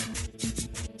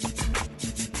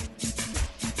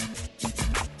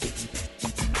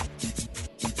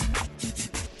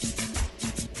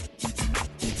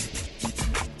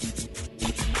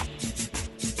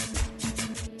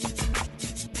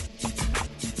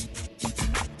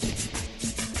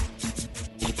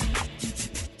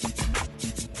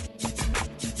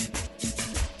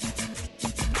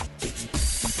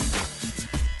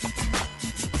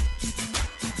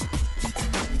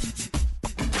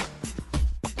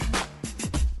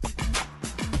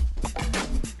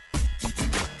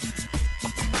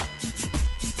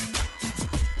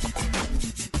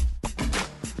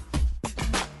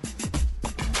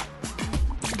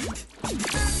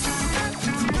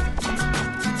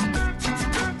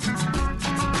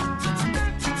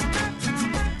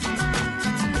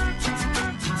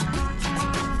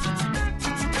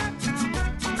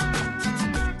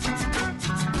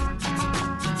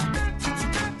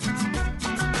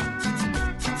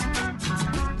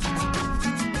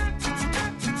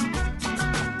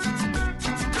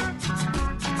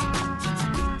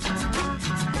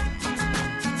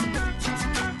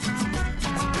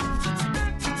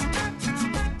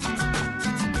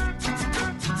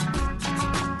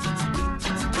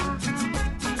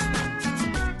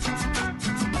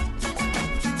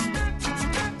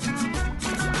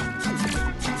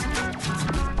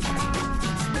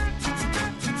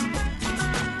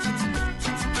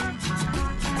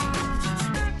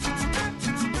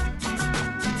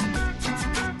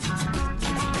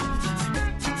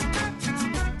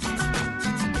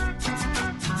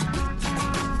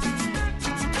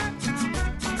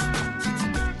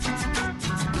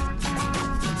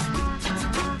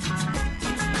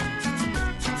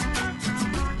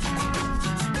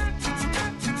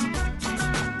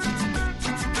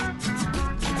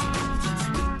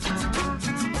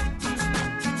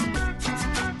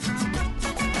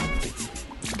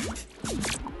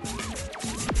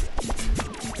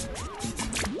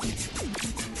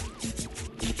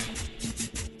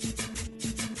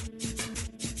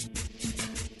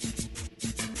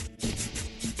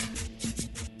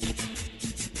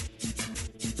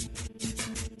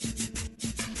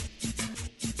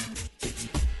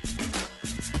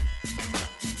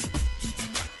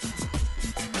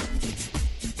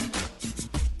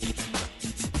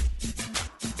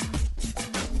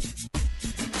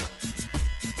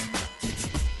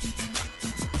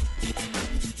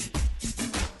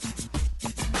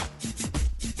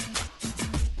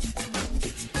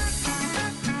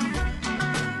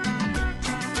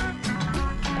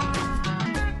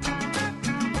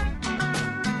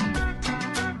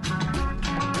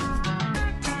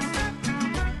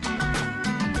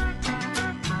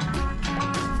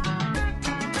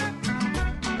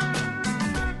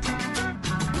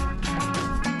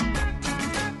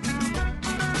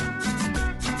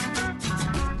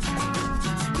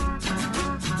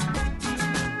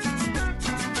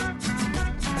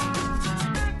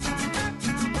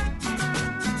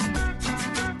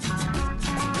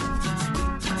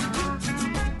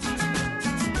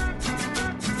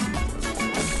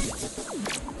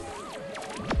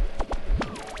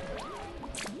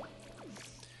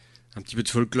 peu de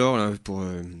folklore là, pour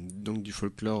donc du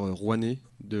folklore rouennais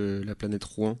de la planète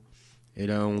Rouen. Et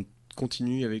là, on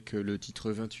continue avec le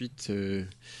titre 28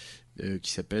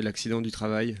 qui s'appelle Accident du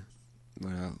travail.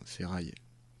 Voilà, c'est rail.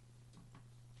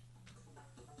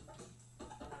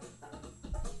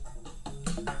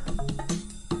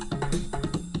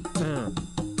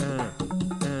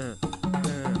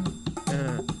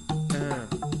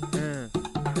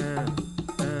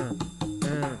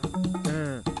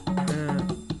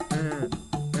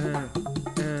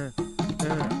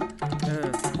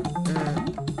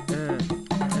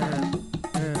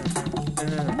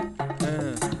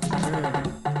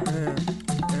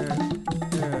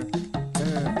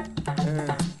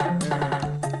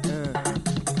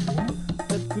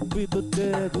 The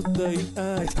devil's day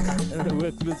eyes and the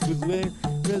reckless was way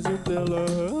present their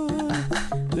love.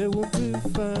 They won't be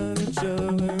finding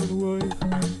child and wife,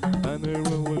 and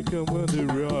everyone will come when they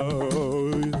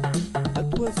rise. That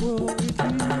was what we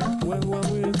did when one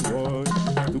was born,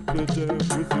 to play them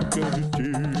with the country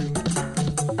tune,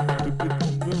 to put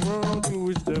them around to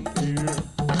wish them here,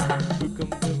 to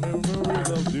come the memories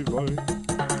of divine.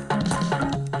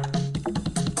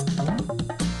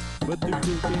 But if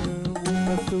they can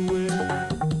pass away,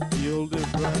 the older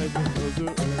bride and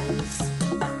other earth.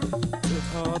 The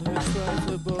heart has tried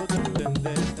about them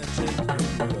death and shake them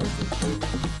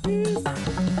peace.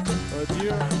 Oh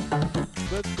dear,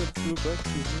 but come back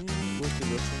to me,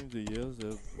 whatever seems the years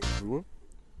of war.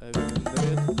 I've been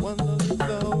there one lonely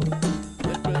cloud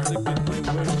that resected my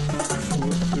way. 2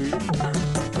 or 3.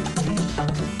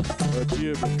 Oh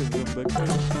dear, but come back to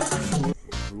me.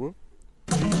 War.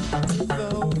 But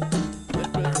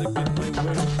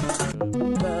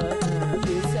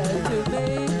you said to me,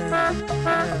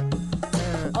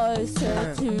 I said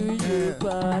to you,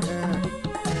 but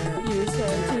you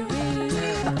said to me.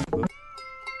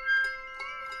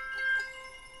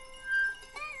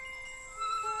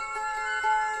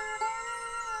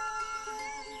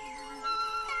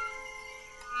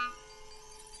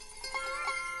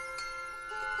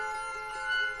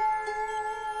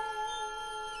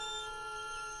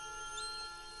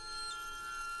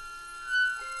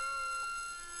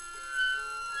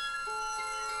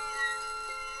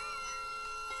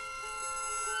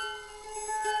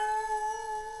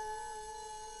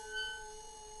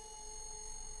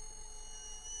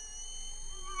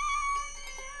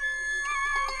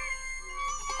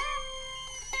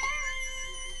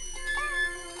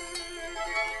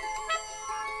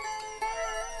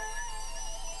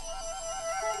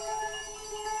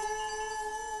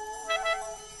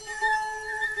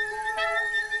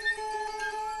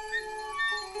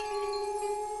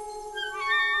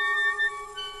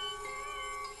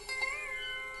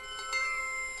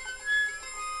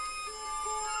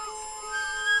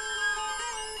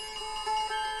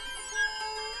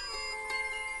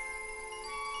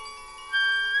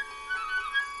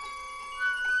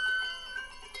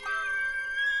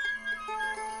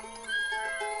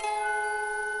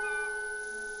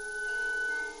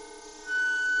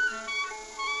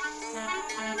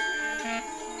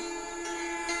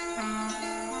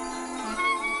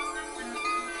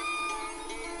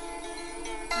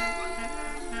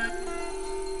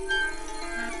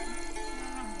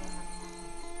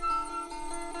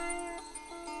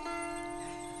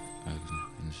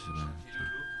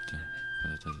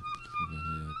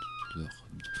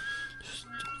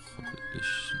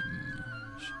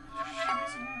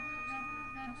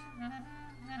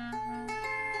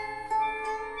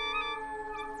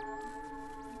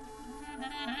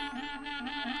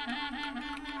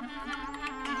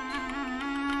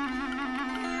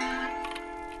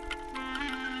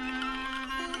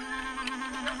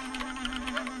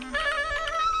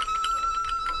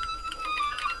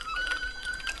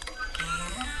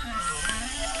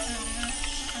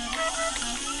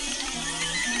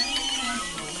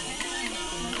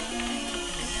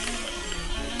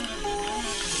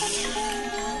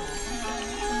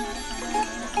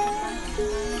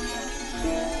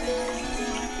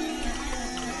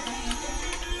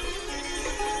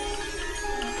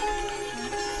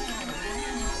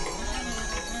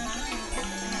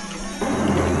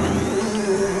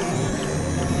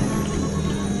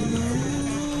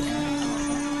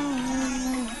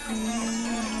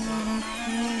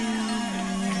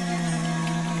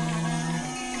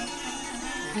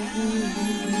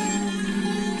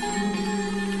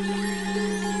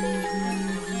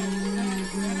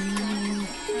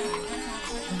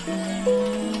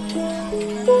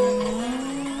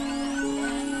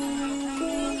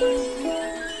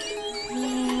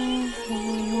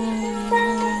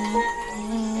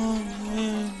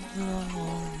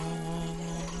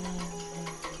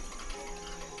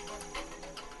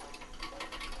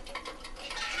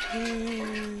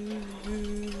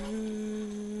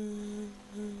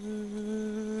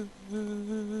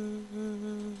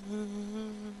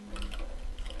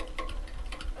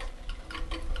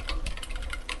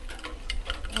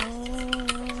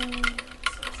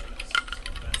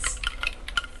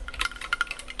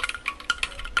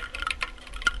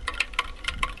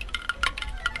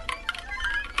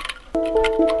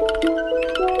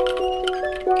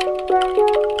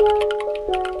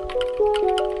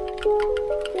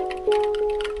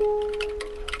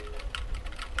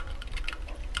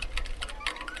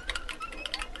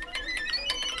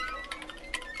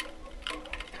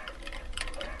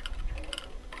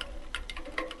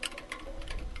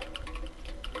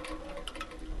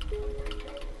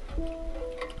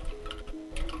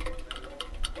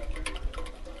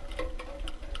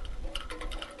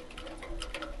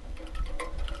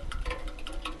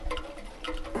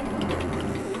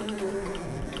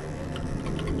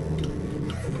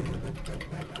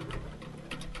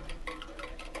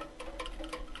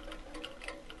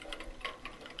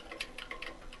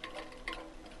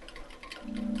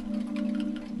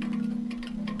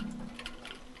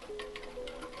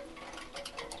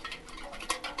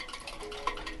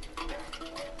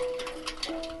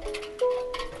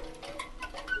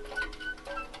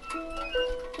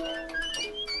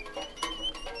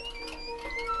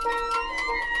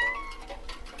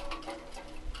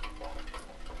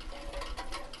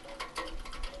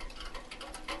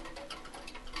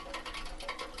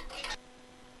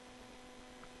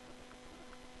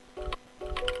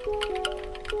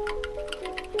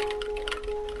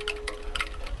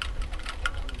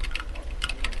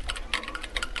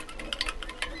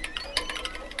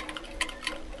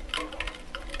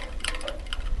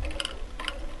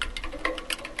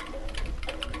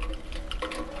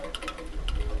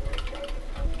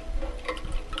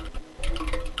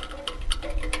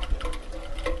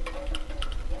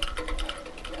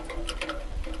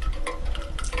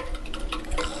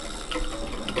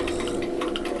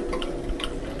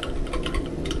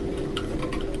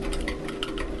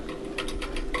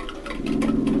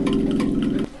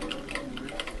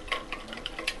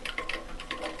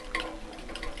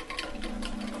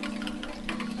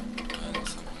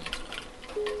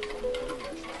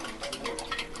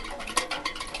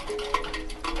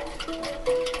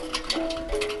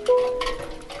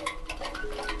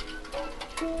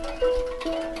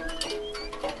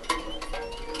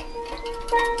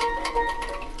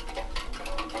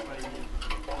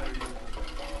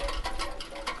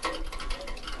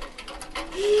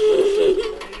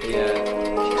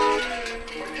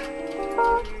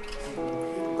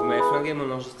 Vous m'avez flingué mon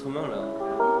enregistrement là.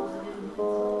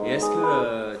 Et est-ce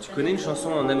que tu connais une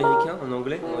chanson en américain, en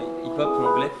anglais, en hip-hop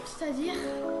en anglais? C'est-à-dire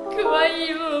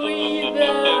Croyez-moi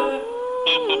Weaver.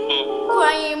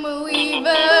 Croyez-moi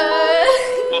Weaver.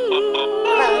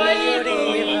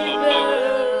 Croyez-moi Weaver.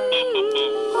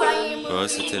 Ouais,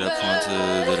 c'était la pointe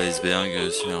de l'iceberg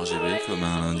sur RGB comme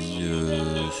un lundi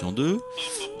sur deux.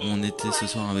 On était ce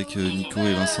soir avec Nico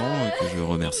et Vincent, que je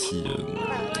remercie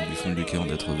du fond du cœur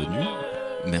d'être venus.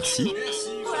 Merci.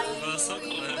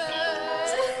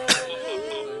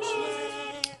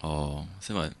 Oh,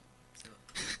 c'est vrai.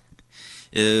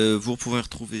 Vous pouvez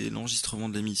retrouver l'enregistrement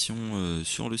de l'émission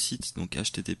sur le site, donc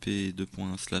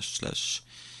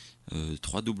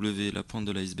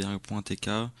http://www.lapointedeliceberg.tk.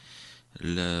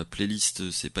 La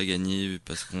playlist, c'est pas gagné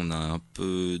parce qu'on a un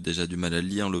peu déjà du mal à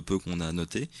lire le peu qu'on a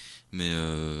noté, mais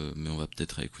on va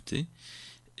peut-être réécouter.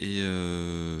 Et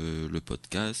le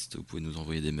podcast, vous pouvez nous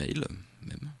envoyer des mails,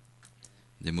 même.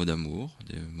 Des mots d'amour,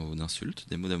 des mots d'insulte,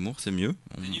 des mots d'amour, c'est mieux.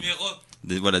 Des numéros.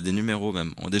 Voilà, des numéros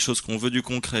même. Des choses qu'on veut du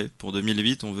concret. Pour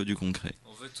 2008, on veut du concret.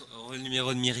 On veut le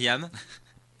numéro de Myriam.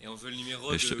 Et on veut le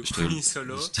numéro de Pony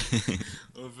Solo.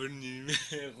 On veut le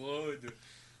numéro de...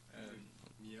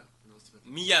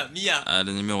 Mia. Ah,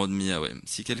 le numéro de Mia, ouais.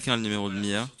 Si quelqu'un a le numéro de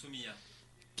Mia, Mia,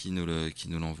 qui nous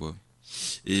l'envoie.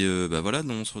 Et voilà,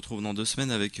 on se retrouve dans 2 semaines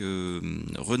avec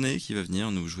René qui va venir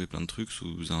nous jouer plein de trucs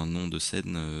sous un nom de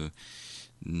scène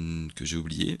que j'ai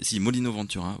oublié. Si, Molino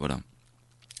Ventura, voilà.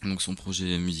 Donc son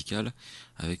projet musical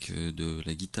avec de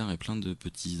la guitare et plein de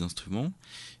petits instruments.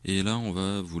 Et là, on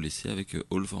va vous laisser avec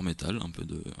All for Metal, un peu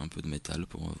de métal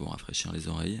pour vous rafraîchir les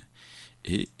oreilles.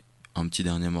 Et un petit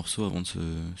dernier morceau avant de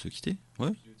se quitter.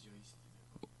 Ouais.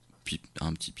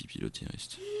 Un petit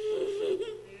pipilotiriste.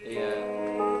 Et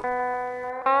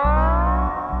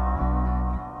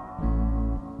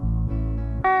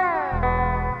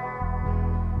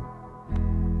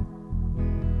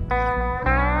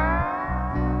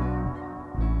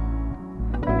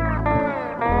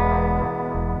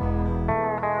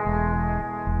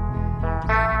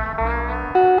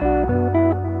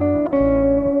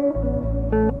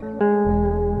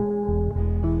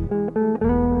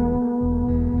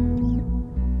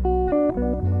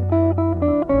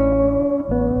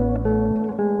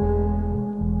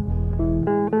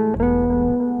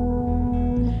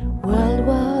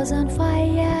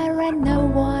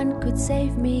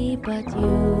but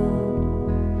you.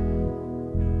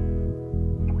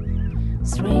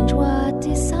 Strange what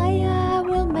desire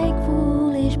will make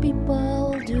foolish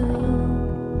people do.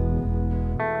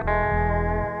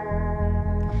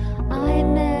 I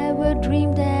never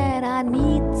dreamed that I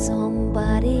need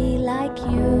somebody like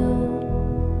you.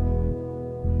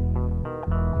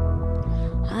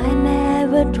 I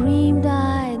never dreamed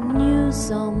I knew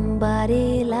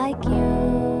somebody like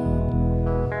you.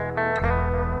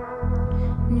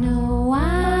 No,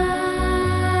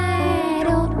 I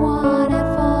don't wanna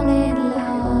fall in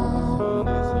love.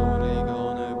 It's only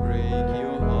gonna break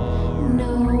your heart.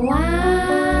 No, I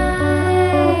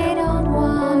don't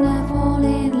wanna fall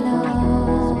in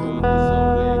love. It's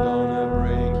only gonna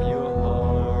break your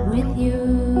heart. With you.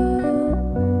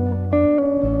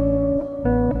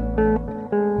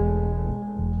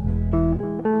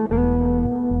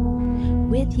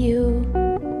 With you.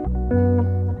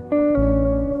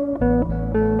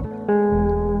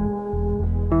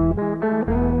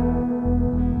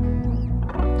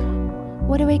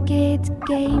 What a wicked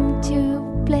game to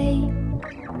play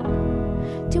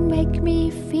to make me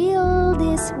feel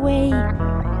this way.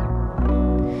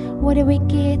 What a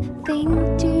wicked thing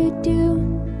to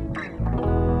do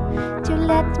to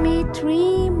let me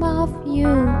dream of you.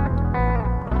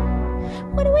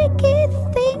 What a wicked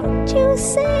thing to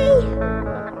say.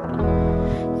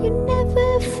 You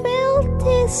never felt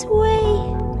this way.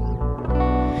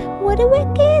 What a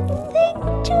wicked thing